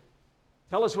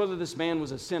 Tell us whether this man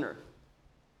was a sinner.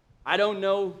 I don't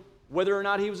know whether or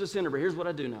not he was a sinner, but here's what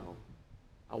I do know.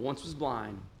 I once was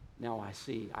blind, now I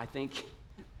see. I think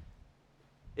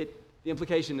the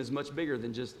implication is much bigger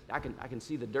than just, I can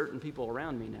see the dirt and people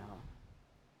around me now.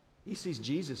 He sees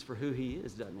Jesus for who He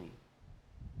is, doesn't he?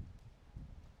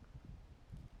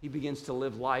 He begins to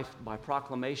live life by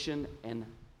proclamation and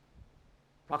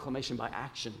proclamation by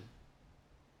action.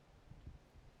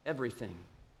 Everything.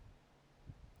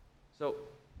 So,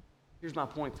 here's my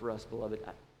point for us, beloved.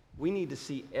 We need to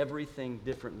see everything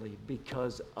differently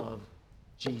because of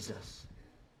Jesus.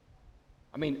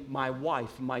 My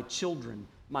wife, my children,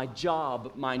 my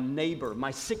job, my neighbor,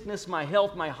 my sickness, my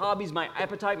health, my hobbies, my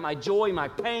appetite, my joy, my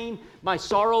pain, my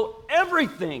sorrow,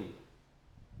 everything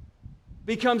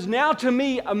becomes now to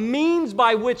me a means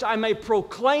by which I may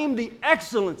proclaim the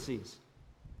excellencies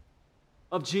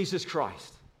of Jesus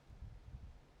Christ.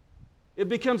 It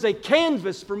becomes a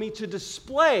canvas for me to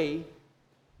display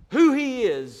who He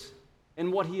is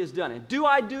and what He has done. And do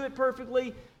I do it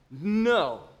perfectly?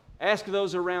 No. Ask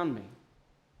those around me.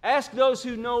 Ask those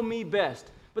who know me best.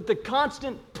 But the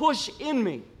constant push in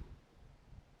me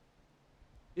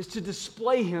is to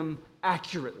display Him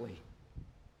accurately,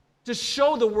 to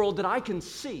show the world that I can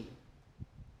see,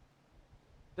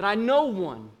 that I know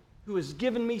one who has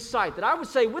given me sight, that I would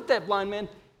say with that blind man,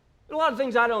 There are a lot of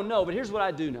things I don't know, but here's what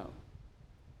I do know.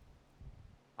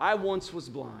 I once was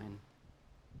blind,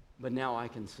 but now I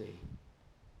can see.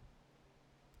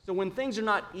 So when things are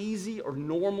not easy or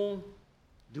normal,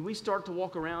 do we start to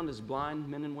walk around as blind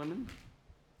men and women?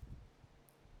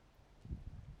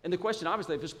 And the question,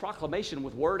 obviously, if it's proclamation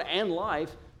with word and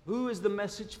life, who is the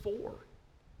message for?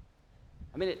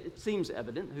 I mean, it seems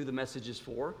evident who the message is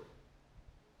for.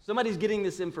 Somebody's getting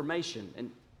this information. And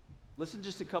listen to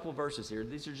just a couple verses here.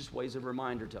 These are just ways of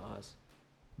reminder to us.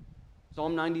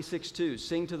 Psalm 96:2,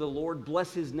 sing to the Lord,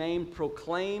 bless his name,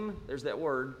 proclaim, there's that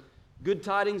word, good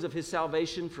tidings of his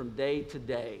salvation from day to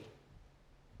day.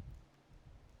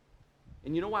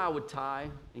 And you know why I would tie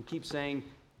and keep saying,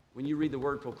 when you read the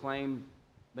word proclaim,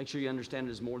 make sure you understand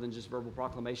it as more than just verbal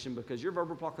proclamation, because your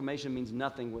verbal proclamation means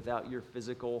nothing without your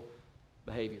physical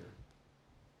behavior.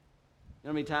 You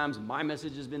know how many times my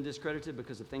message has been discredited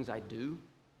because of things I do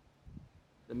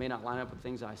that may not line up with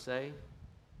things I say?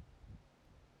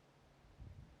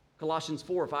 Colossians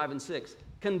 4:5-6.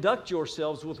 Conduct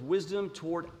yourselves with wisdom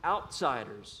toward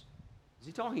outsiders. What's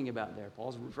he talking about there?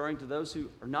 Paul's referring to those who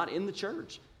are not in the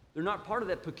church. They're not part of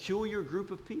that peculiar group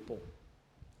of people.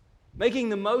 Making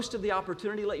the most of the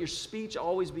opportunity, let your speech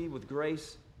always be with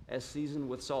grace as seasoned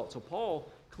with salt. So Paul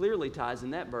clearly ties in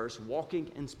that verse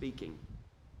walking and speaking,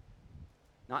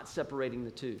 not separating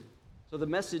the two. So the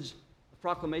message of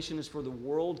proclamation is for the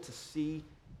world to see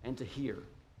and to hear.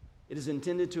 It is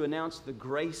intended to announce the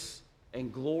grace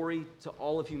and glory to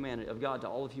all of humanity, of God to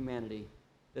all of humanity,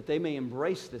 that they may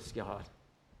embrace this God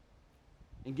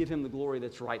and give him the glory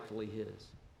that's rightfully his.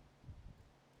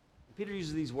 Peter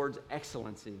uses these words,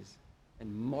 excellencies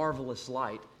and marvelous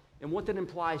light, and what that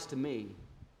implies to me.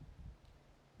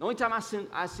 The only time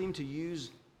I seem to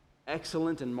use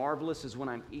excellent and marvelous is when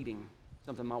I'm eating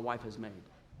something my wife has made.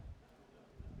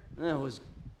 That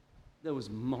was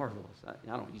marvelous.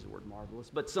 I don't use the word marvelous,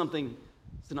 but something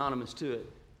synonymous to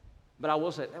it. But I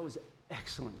will say, that was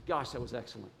excellent. Gosh, that was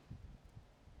excellent.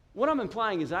 What I'm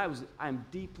implying is I'm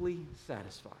deeply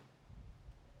satisfied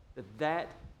that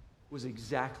was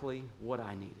exactly what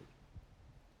I needed.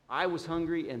 I was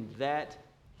hungry, and that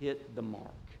hit the mark.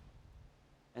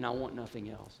 And I want nothing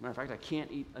else. Matter of fact, I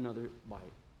can't eat another bite.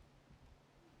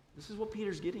 This is what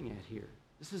Peter's getting at here.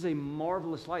 This is a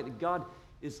marvelous light, that God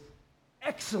is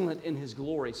excellent in his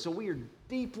glory. So we are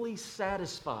deeply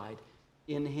satisfied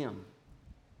in him.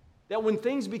 That when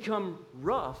things become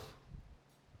rough,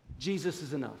 Jesus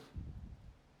is enough.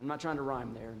 I'm not trying to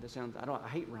rhyme there. I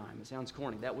hate rhyme. It sounds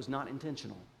corny. That was not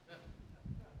intentional.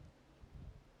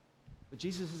 But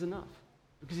Jesus is enough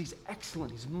because he's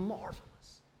excellent. He's marvelous.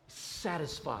 He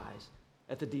satisfies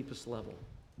at the deepest level.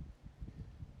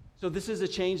 So this is a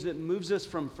change that moves us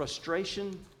from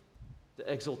frustration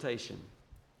to exaltation.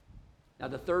 Now,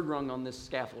 the third rung on this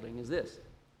scaffolding is this.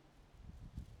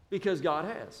 Because God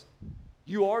has.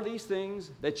 You are these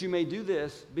things that you may do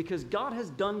this because God has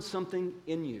done something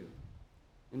in you.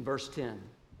 In verse 10.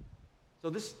 So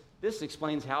this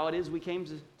explains how it is we came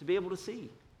to be able to see.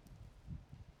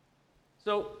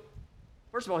 So,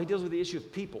 first of all, he deals with the issue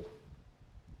of people.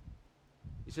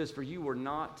 He says, for you were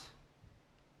not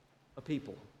a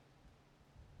people.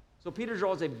 So Peter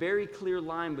draws a very clear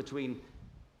line between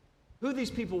who these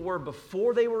people were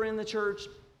before they were in the church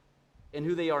and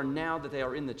who they are now that they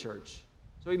are in the church.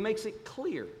 So he makes it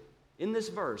clear in this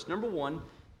verse. Number one,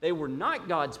 they were not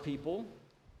God's people,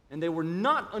 and they were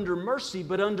not under mercy,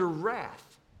 but under wrath.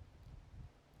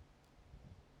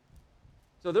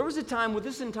 So there was a time with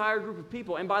this entire group of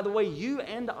people, and by the way, you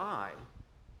and I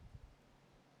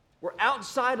were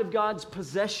outside of God's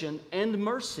possession and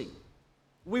mercy.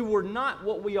 We were not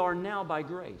what we are now by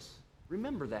grace.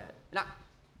 Remember that. Now,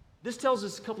 this tells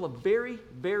us a couple of very,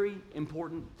 very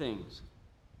important things.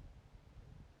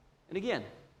 And again,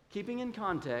 keeping in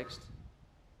context,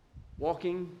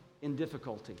 walking in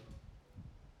difficulty.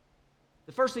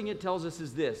 The first thing it tells us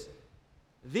is this.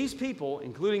 These people,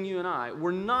 including you and I,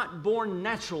 were not born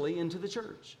naturally into the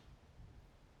church.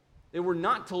 They were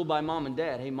not told by mom and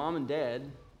dad, hey, mom and dad,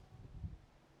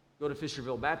 go to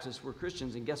Fisherville Baptist, we're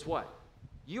Christians, and guess what?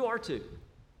 You are too.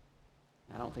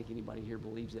 I don't think anybody here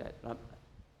believes that. But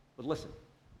listen,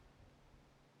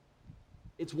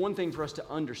 it's one thing for us to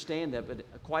understand that, but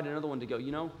quite another one to go,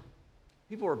 you know,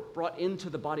 people are brought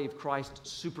into the body of Christ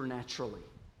supernaturally.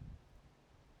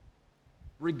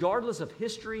 Regardless of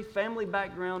history, family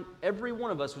background, every one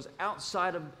of us was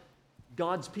outside of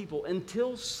God's people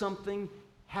until something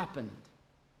happened.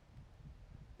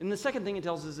 And the second thing it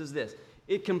tells us is this.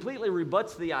 It completely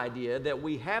rebuts the idea that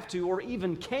we have to or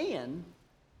even can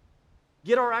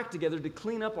get our act together to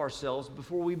clean up ourselves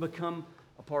before we become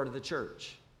a part of the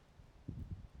church.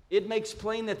 It makes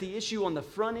plain that the issue on the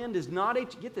front end is not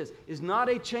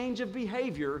a change of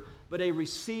behavior, but a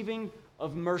receiving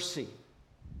of mercy.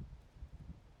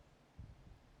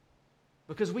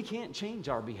 Because we can't change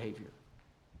our behavior.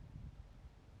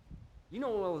 You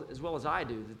know as well as I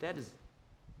do it's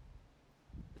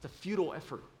a futile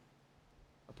effort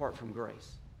apart from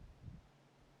grace.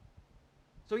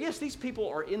 So yes, these people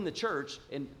are in the church,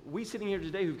 and we sitting here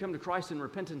today who've come to Christ in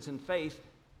repentance and faith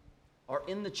are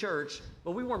in the church,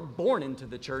 but we weren't born into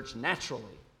the church naturally.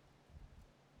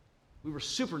 We were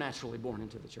supernaturally born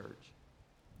into the church.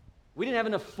 We didn't have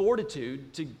enough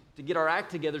fortitude to get our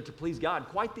act together to please God.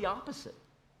 Quite the opposite.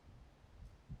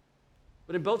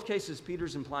 But in both cases,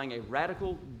 Peter's implying a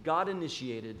radical,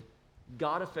 God-initiated,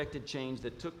 God-affected change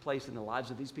that took place in the lives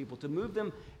of these people to move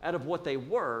them out of what they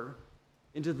were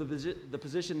into the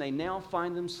position they now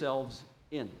find themselves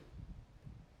in.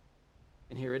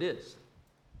 And here it is.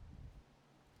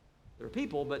 There are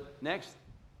people, but next,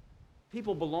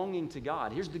 people belonging to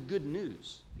God. Here's the good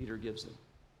news Peter gives them.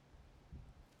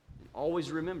 And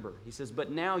always remember, he says,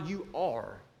 but now you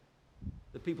are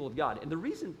the people of God. And the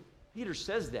reason Peter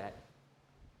says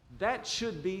that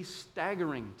should be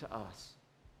staggering to us.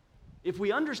 If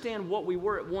we understand what we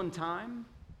were at one time,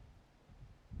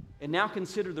 and now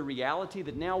consider the reality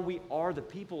that now we are the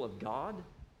people of God,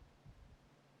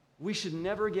 we should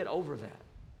never get over that.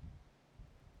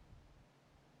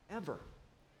 Ever.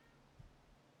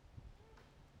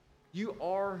 You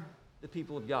are the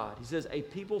people of God. He says, a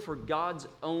people for God's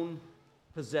own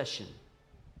possession.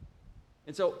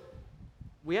 And so,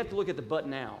 we have to look at the but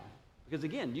now. Because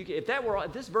again, if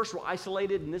this verse were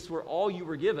isolated and this were all you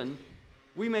were given,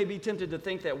 we may be tempted to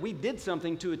think that we did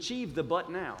something to achieve the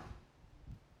but now.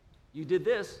 You did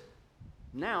this,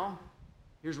 now,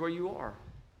 here's where you are.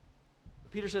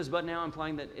 Peter says, but now,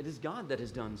 implying that it is God that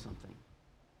has done something.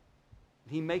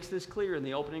 He makes this clear in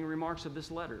the opening remarks of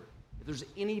this letter. If there's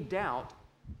any doubt,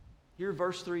 hear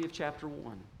verse 3 of chapter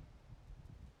 1.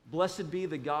 Blessed be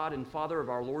the God and Father of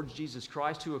our Lord Jesus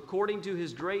Christ, who according to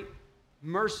his great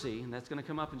mercy, and that's going to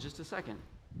come up in just a second,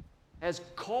 has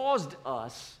caused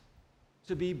us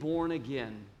to be born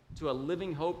again to a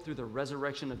living hope through the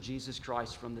resurrection of Jesus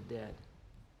Christ from the dead.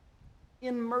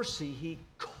 In mercy, he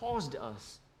caused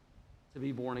us to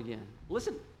be born again.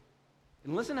 Listen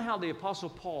to how the Apostle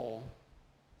Paul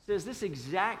says this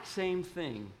exact same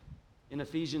thing in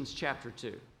Ephesians chapter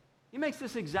 2. He makes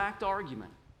this exact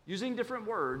argument, using different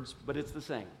words, but it's the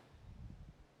same.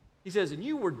 He says, and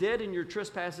you were dead in your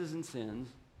trespasses and sins,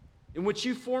 in which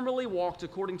you formerly walked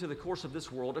according to the course of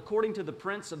this world, according to the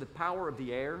prince of the power of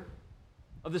the air,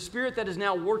 of the spirit that is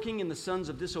now working in the sons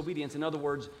of disobedience. In other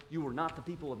words, you were not the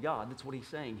people of God. That's what he's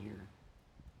saying here.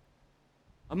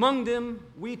 Among them,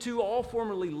 we too all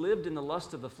formerly lived in the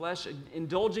lust of the flesh,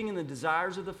 indulging in the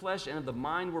desires of the flesh and of the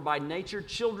mind, were by nature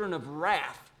children of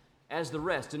wrath as the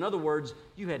rest. In other words,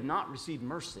 you had not received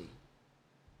mercy.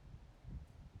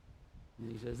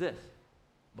 And he says this,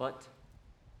 but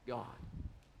God.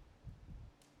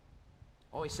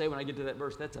 I always say when I get to that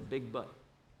verse, that's a big but.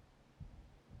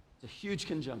 It's a huge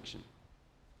conjunction.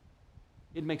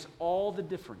 It makes all the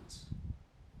difference.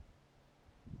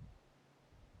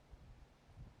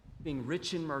 Being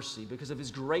rich in mercy because of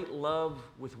his great love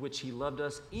with which he loved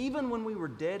us, even when we were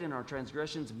dead in our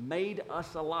transgressions, made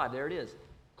us alive. There it is.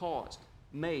 Caused,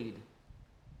 made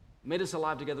us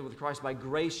alive together with Christ. By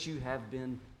grace you have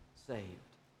been saved.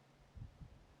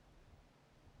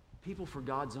 People for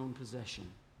God's own possession.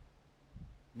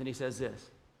 And then he says this.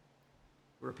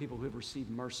 We're a people who have received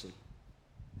mercy.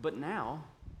 But now,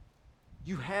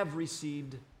 you have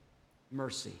received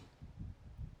mercy.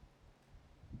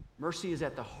 Mercy is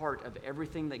at the heart of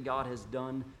everything that God has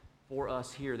done for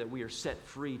us here, that we are set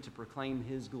free to proclaim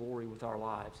his glory with our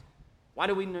lives.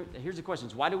 Here's the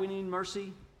questions. Why do we need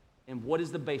mercy? And what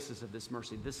is the basis of this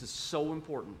mercy? This is so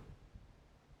important.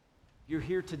 If you're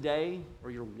here today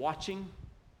or you're watching,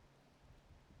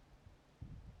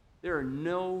 there are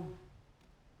no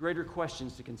greater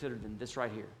questions to consider than this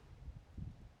right here.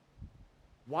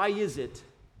 Why is it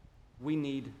we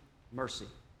need mercy?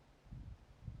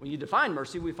 When you define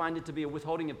mercy, we find it to be a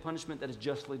withholding of punishment that is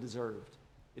justly deserved.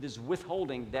 It is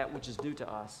withholding that which is due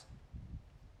to us.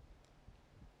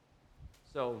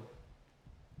 So,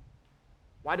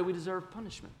 why do we deserve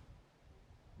punishment?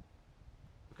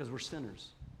 Because we're sinners.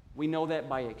 We know that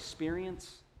by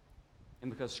experience and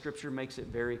because Scripture makes it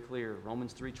very clear.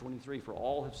 Romans 3:23, for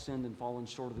all have sinned and fallen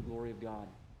short of the glory of God.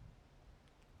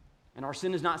 And our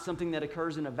sin is not something that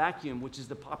occurs in a vacuum, which is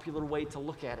the popular way to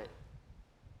look at it.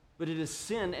 But it is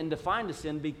sin and defined as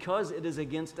sin because it is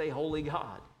against a holy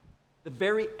God. The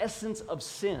very essence of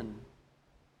sin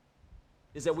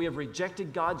is that we have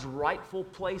rejected God's rightful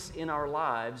place in our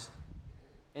lives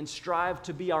and strive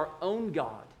to be our own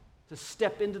God, to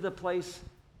step into the place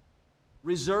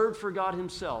reserved for God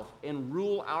himself and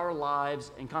rule our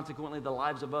lives and consequently the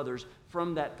lives of others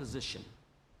from that position.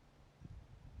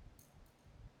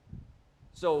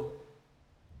 So,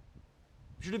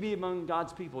 if you're to be among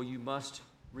God's people, you must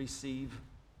receive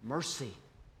mercy.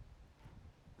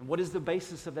 And what is the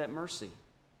basis of that mercy?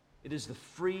 It is the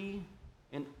free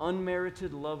and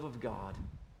unmerited love of God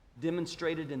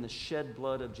demonstrated in the shed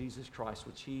blood of Jesus Christ,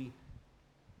 which he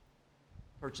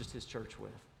purchased his church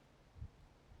with.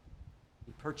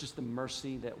 He purchased the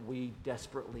mercy that we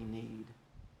desperately need.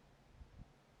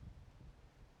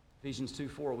 Ephesians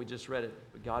 2:4, we just read it.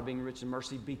 But God being rich in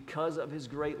mercy because of his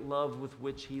great love with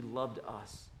which he loved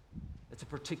us. It's a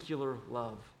particular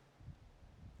love.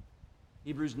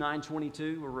 Hebrews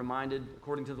 9:22, we're reminded,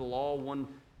 according to the law, one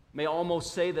may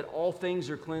almost say that all things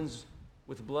are cleansed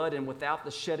with blood, and without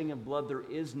the shedding of blood, there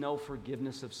is no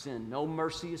forgiveness of sin. No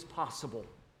mercy is possible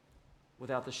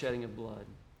without the shedding of blood.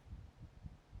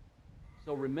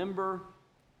 So remember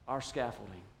our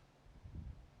scaffolding.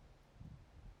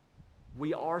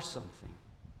 We are something.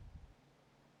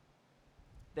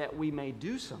 That we may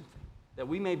do something. That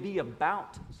we may be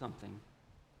about something.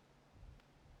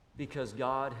 Because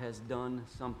God has done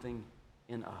something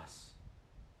in us.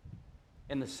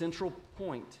 And the central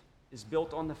point is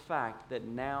built on the fact that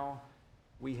now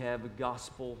we have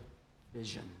gospel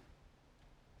vision.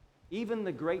 Even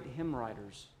the great hymn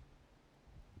writers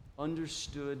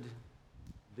understood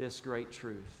this great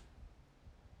truth.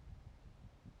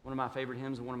 One of my favorite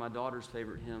hymns and one of my daughter's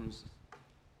favorite hymns,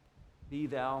 Be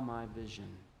Thou My Vision.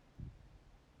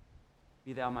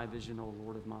 Be Thou my vision, O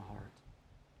Lord of my heart.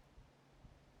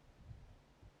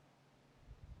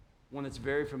 One that's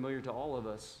very familiar to all of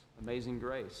us, Amazing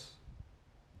Grace.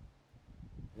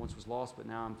 Once was lost, but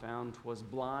now I'm found. 'Twas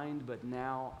blind, but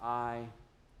now I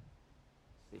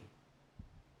see.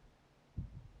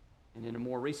 And in the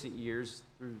more recent years,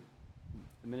 through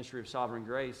the ministry of Sovereign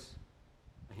Grace,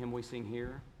 a hymn we sing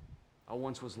here, I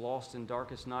once was lost in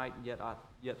darkest night,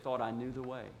 yet thought I knew the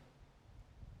way.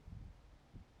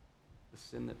 The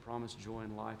sin that promised joy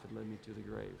and life had led me to the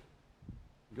grave.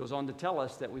 It goes on to tell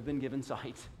us that we've been given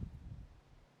sight.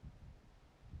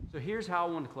 So here's how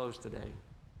I want to close today.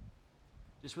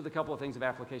 Just with a couple of things of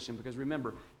application, because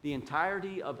remember, the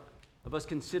entirety of us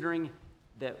considering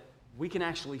that we can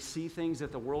actually see things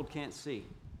that the world can't see,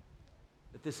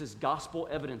 that this is gospel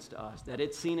evidence to us, that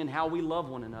it's seen in how we love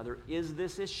one another, is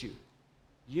this issue,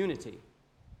 unity.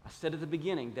 I said at the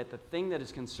beginning that the thing that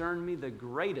has concerned me the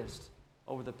greatest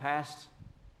over the past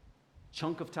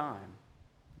chunk of time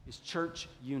is church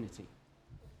unity.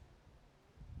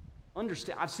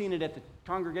 Understand, I've seen it at the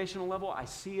congregational level. I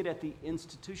see it at the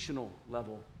institutional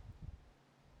level.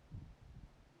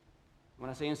 When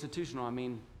I say institutional, I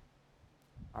mean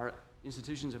our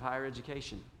institutions of higher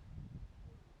education.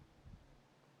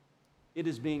 It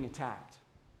is being attacked,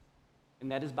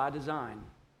 and that is by design.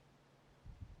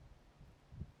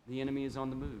 The enemy is on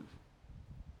the move.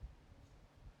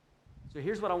 So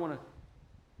here's what I want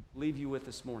to leave you with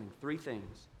this morning. 3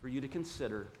 things for you to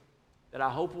consider that I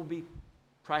hope will be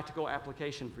practical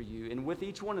application for you. And with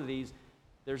each one of these,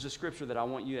 there's a scripture that I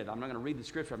want you to. I'm not going to read the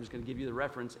scripture. I'm just going to give you the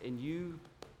reference, and you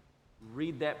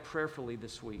read that prayerfully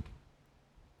this week.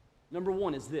 Number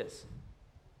 1 is this.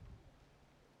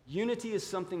 Unity is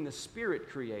something the Spirit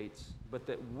creates, but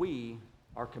that we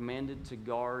are commanded to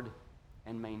guard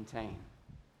and maintain.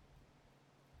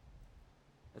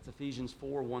 That's Ephesians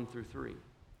 4, 1 through 3.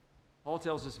 Paul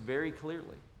tells us very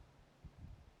clearly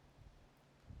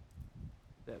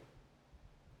that,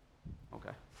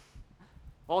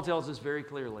 Paul tells us very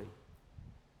clearly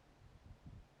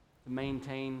to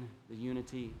maintain the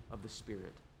unity of the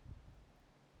Spirit.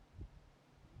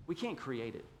 We can't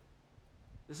create it.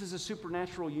 This is a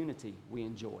supernatural unity we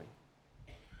enjoy.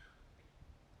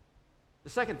 The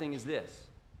second thing is this.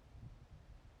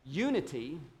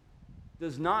 Unity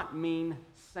does not mean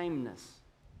sameness.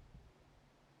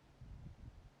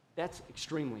 That's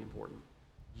extremely important.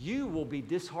 You will be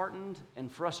disheartened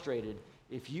and frustrated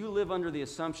if you live under the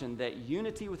assumption that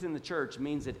unity within the church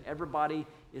means that everybody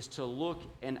is to look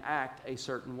and act a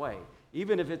certain way.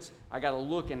 Even if it's, I got to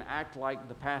look and act like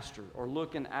the pastor or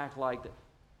look and act like the...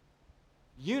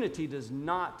 Unity does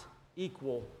not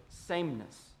equal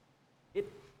sameness.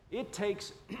 It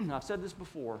takes, I've said this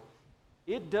before,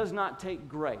 it does not take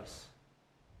grace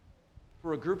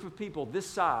for a group of people this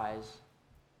size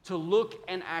to look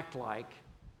and act like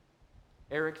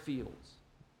Eric Fields.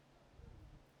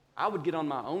 I would get on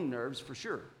my own nerves for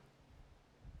sure.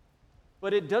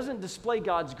 But it doesn't display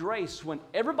God's grace when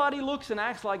everybody looks and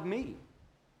acts like me,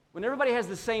 when everybody has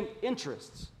the same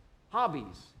interests, hobbies,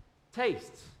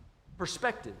 tastes,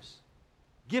 perspectives,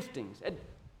 giftings.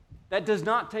 That does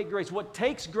not take grace. What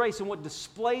takes grace and what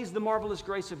displays the marvelous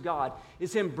grace of God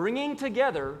is Him bringing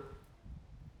together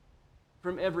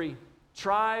from every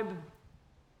tribe,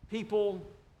 people,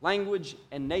 language,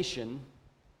 and nation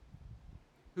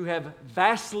who have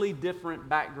vastly different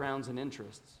backgrounds and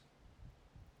interests,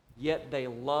 yet they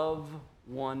love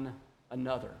one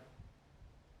another.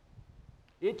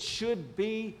 It should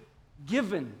be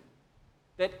given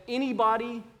that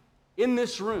anybody in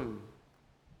this room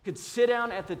could sit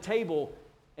down at the table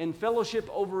and fellowship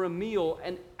over a meal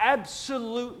and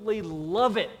absolutely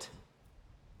love it,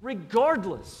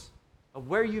 regardless of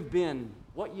where you've been,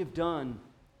 what you've done,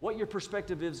 what your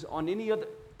perspective is on any other.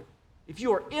 If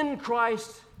you are in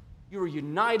Christ, you are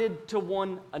united to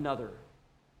one another,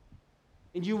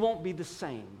 and you won't be the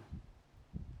same.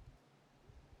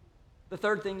 The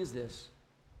third thing is this: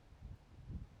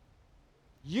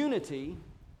 unity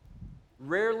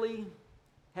rarely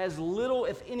has little,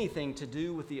 if anything, to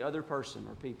do with the other person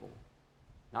or people.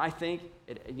 Now, I think,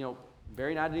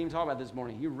 Barry and I didn't even talk about this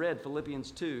morning. He read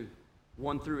Philippians 2,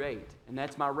 1 through 8, and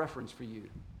that's my reference for you.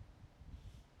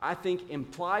 I think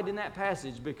implied in that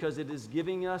passage, because it is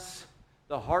giving us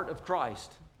the heart of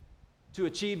Christ to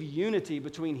achieve unity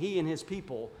between He and His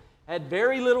people, had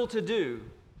very little to do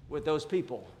with those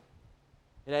people.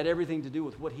 It had everything to do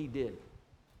with what He did.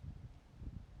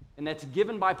 And that's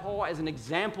given by Paul as an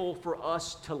example for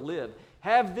us to live.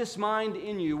 Have this mind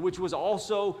in you, which was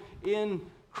also in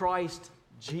Christ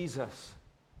Jesus.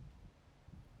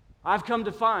 I've come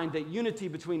to find that unity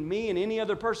between me and any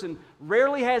other person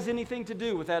rarely has anything to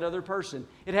do with that other person.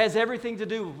 It has everything to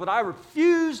do with what I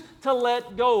refuse to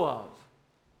let go of,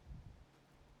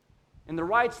 and the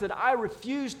rights that I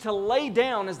refuse to lay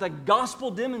down, as the gospel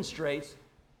demonstrates,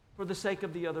 for the sake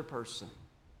of the other person.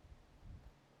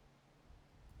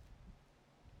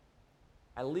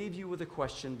 I leave you with a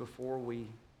question before we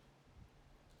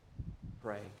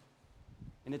pray,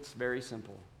 and it's very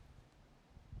simple.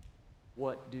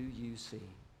 What do you see?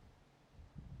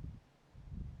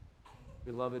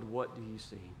 Beloved, what do you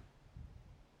see?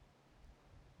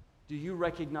 Do you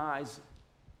recognize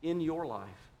in your life,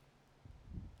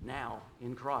 now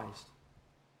in Christ,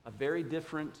 a very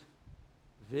different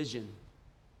vision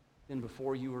than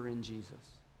before you were in Jesus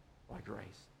by grace?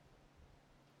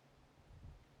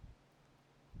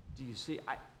 Do you see?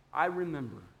 I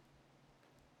remember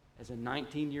as a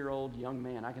 19-year-old young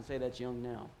man, I can say that's young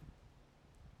now,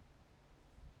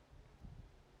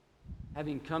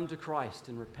 having come to Christ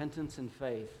in repentance and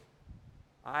faith,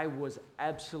 I was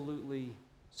absolutely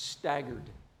staggered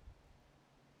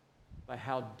by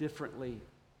how differently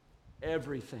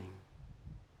everything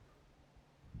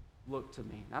looked to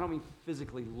me. I don't mean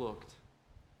physically looked.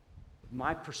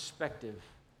 My perspective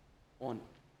on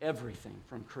everything,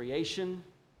 from creation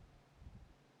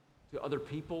to other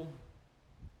people,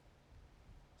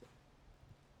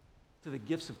 to the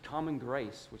gifts of common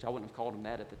grace, which I wouldn't have called them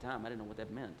that at the time. I didn't know what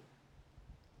that meant.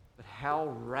 But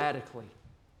how radically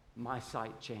my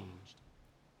sight changed.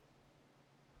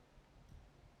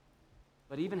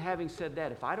 But even having said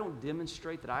that, if I don't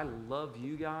demonstrate that I love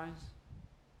you guys,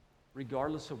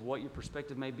 regardless of what your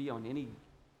perspective may be on any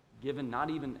given, not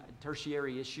even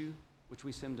tertiary issue, which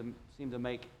we seem to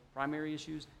make primary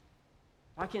issues,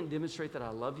 if I can't demonstrate that I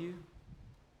love you,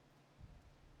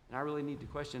 then I really need to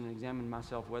question and examine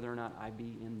myself whether or not I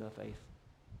be in the faith.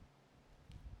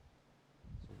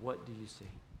 So what do you see?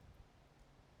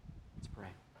 Let's pray.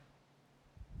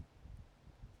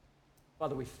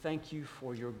 Father, we thank you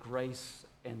for your grace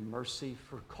and mercy,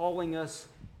 for calling us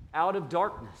out of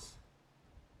darkness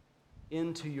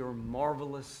into your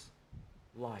marvelous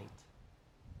light.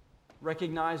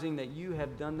 Recognizing that you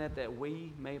have done that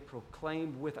we may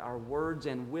proclaim with our words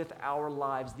and with our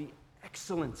lives the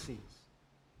excellencies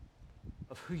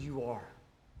of who you are.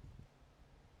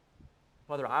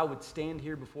 Father, I would stand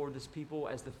here before this people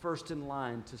as the first in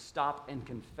line to stop and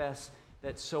confess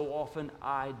that so often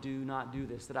I do not do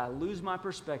this, that I lose my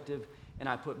perspective and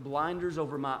I put blinders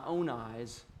over my own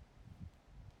eyes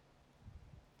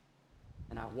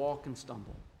and I walk and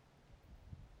stumble.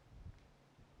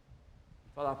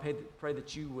 Father, I pray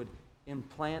that you would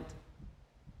implant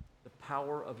the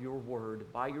power of your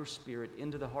word by your Spirit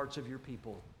into the hearts of your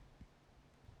people,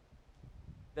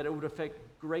 that it would affect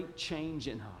great change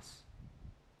in us,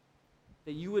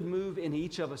 that you would move in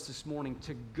each of us this morning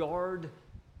to guard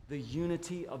the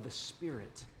unity of the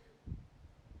Spirit,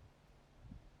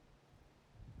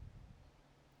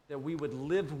 that we would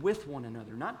live with one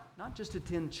another, not just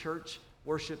attend church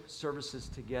worship services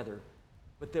together,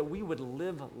 but that we would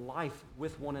live life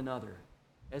with one another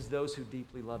as those who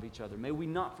deeply love each other. May we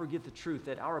not forget the truth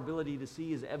that our ability to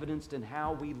see is evidenced in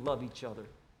how we love each other.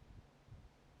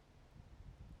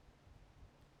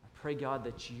 I pray, God,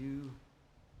 that you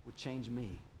would change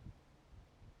me.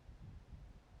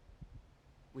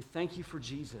 We thank you for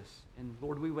Jesus. And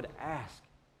Lord, we would ask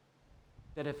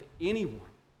that if anyone,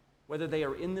 whether they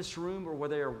are in this room or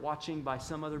whether they are watching by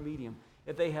some other medium,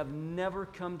 if they have never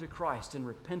come to Christ in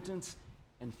repentance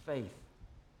and faith,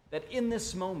 that in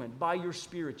this moment, by your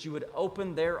Spirit, you would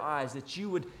open their eyes, that you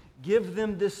would give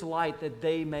them this light that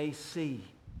they may see.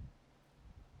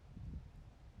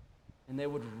 And they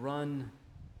would run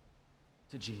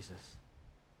to Jesus.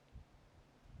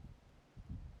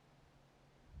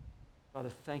 Father,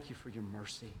 thank you for your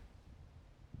mercy.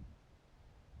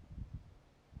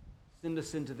 Send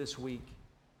us into this week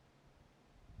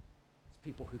as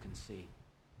people who can see.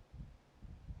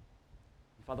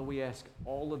 And Father, we ask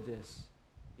all of this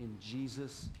in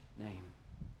Jesus' name.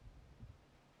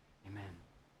 Amen.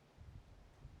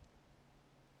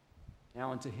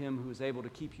 Now unto him who is able to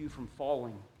keep you from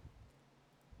falling,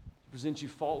 to present you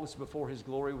faultless before his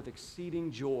glory with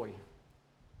exceeding joy,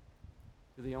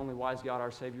 to the only wise God,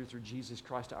 our Savior, through Jesus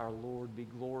Christ our Lord, be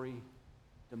glory,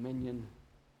 dominion,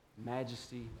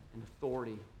 majesty, and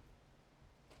authority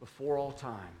before all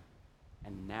time,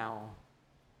 and now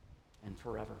and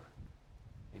forever.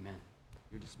 Amen.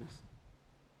 You're dismissed.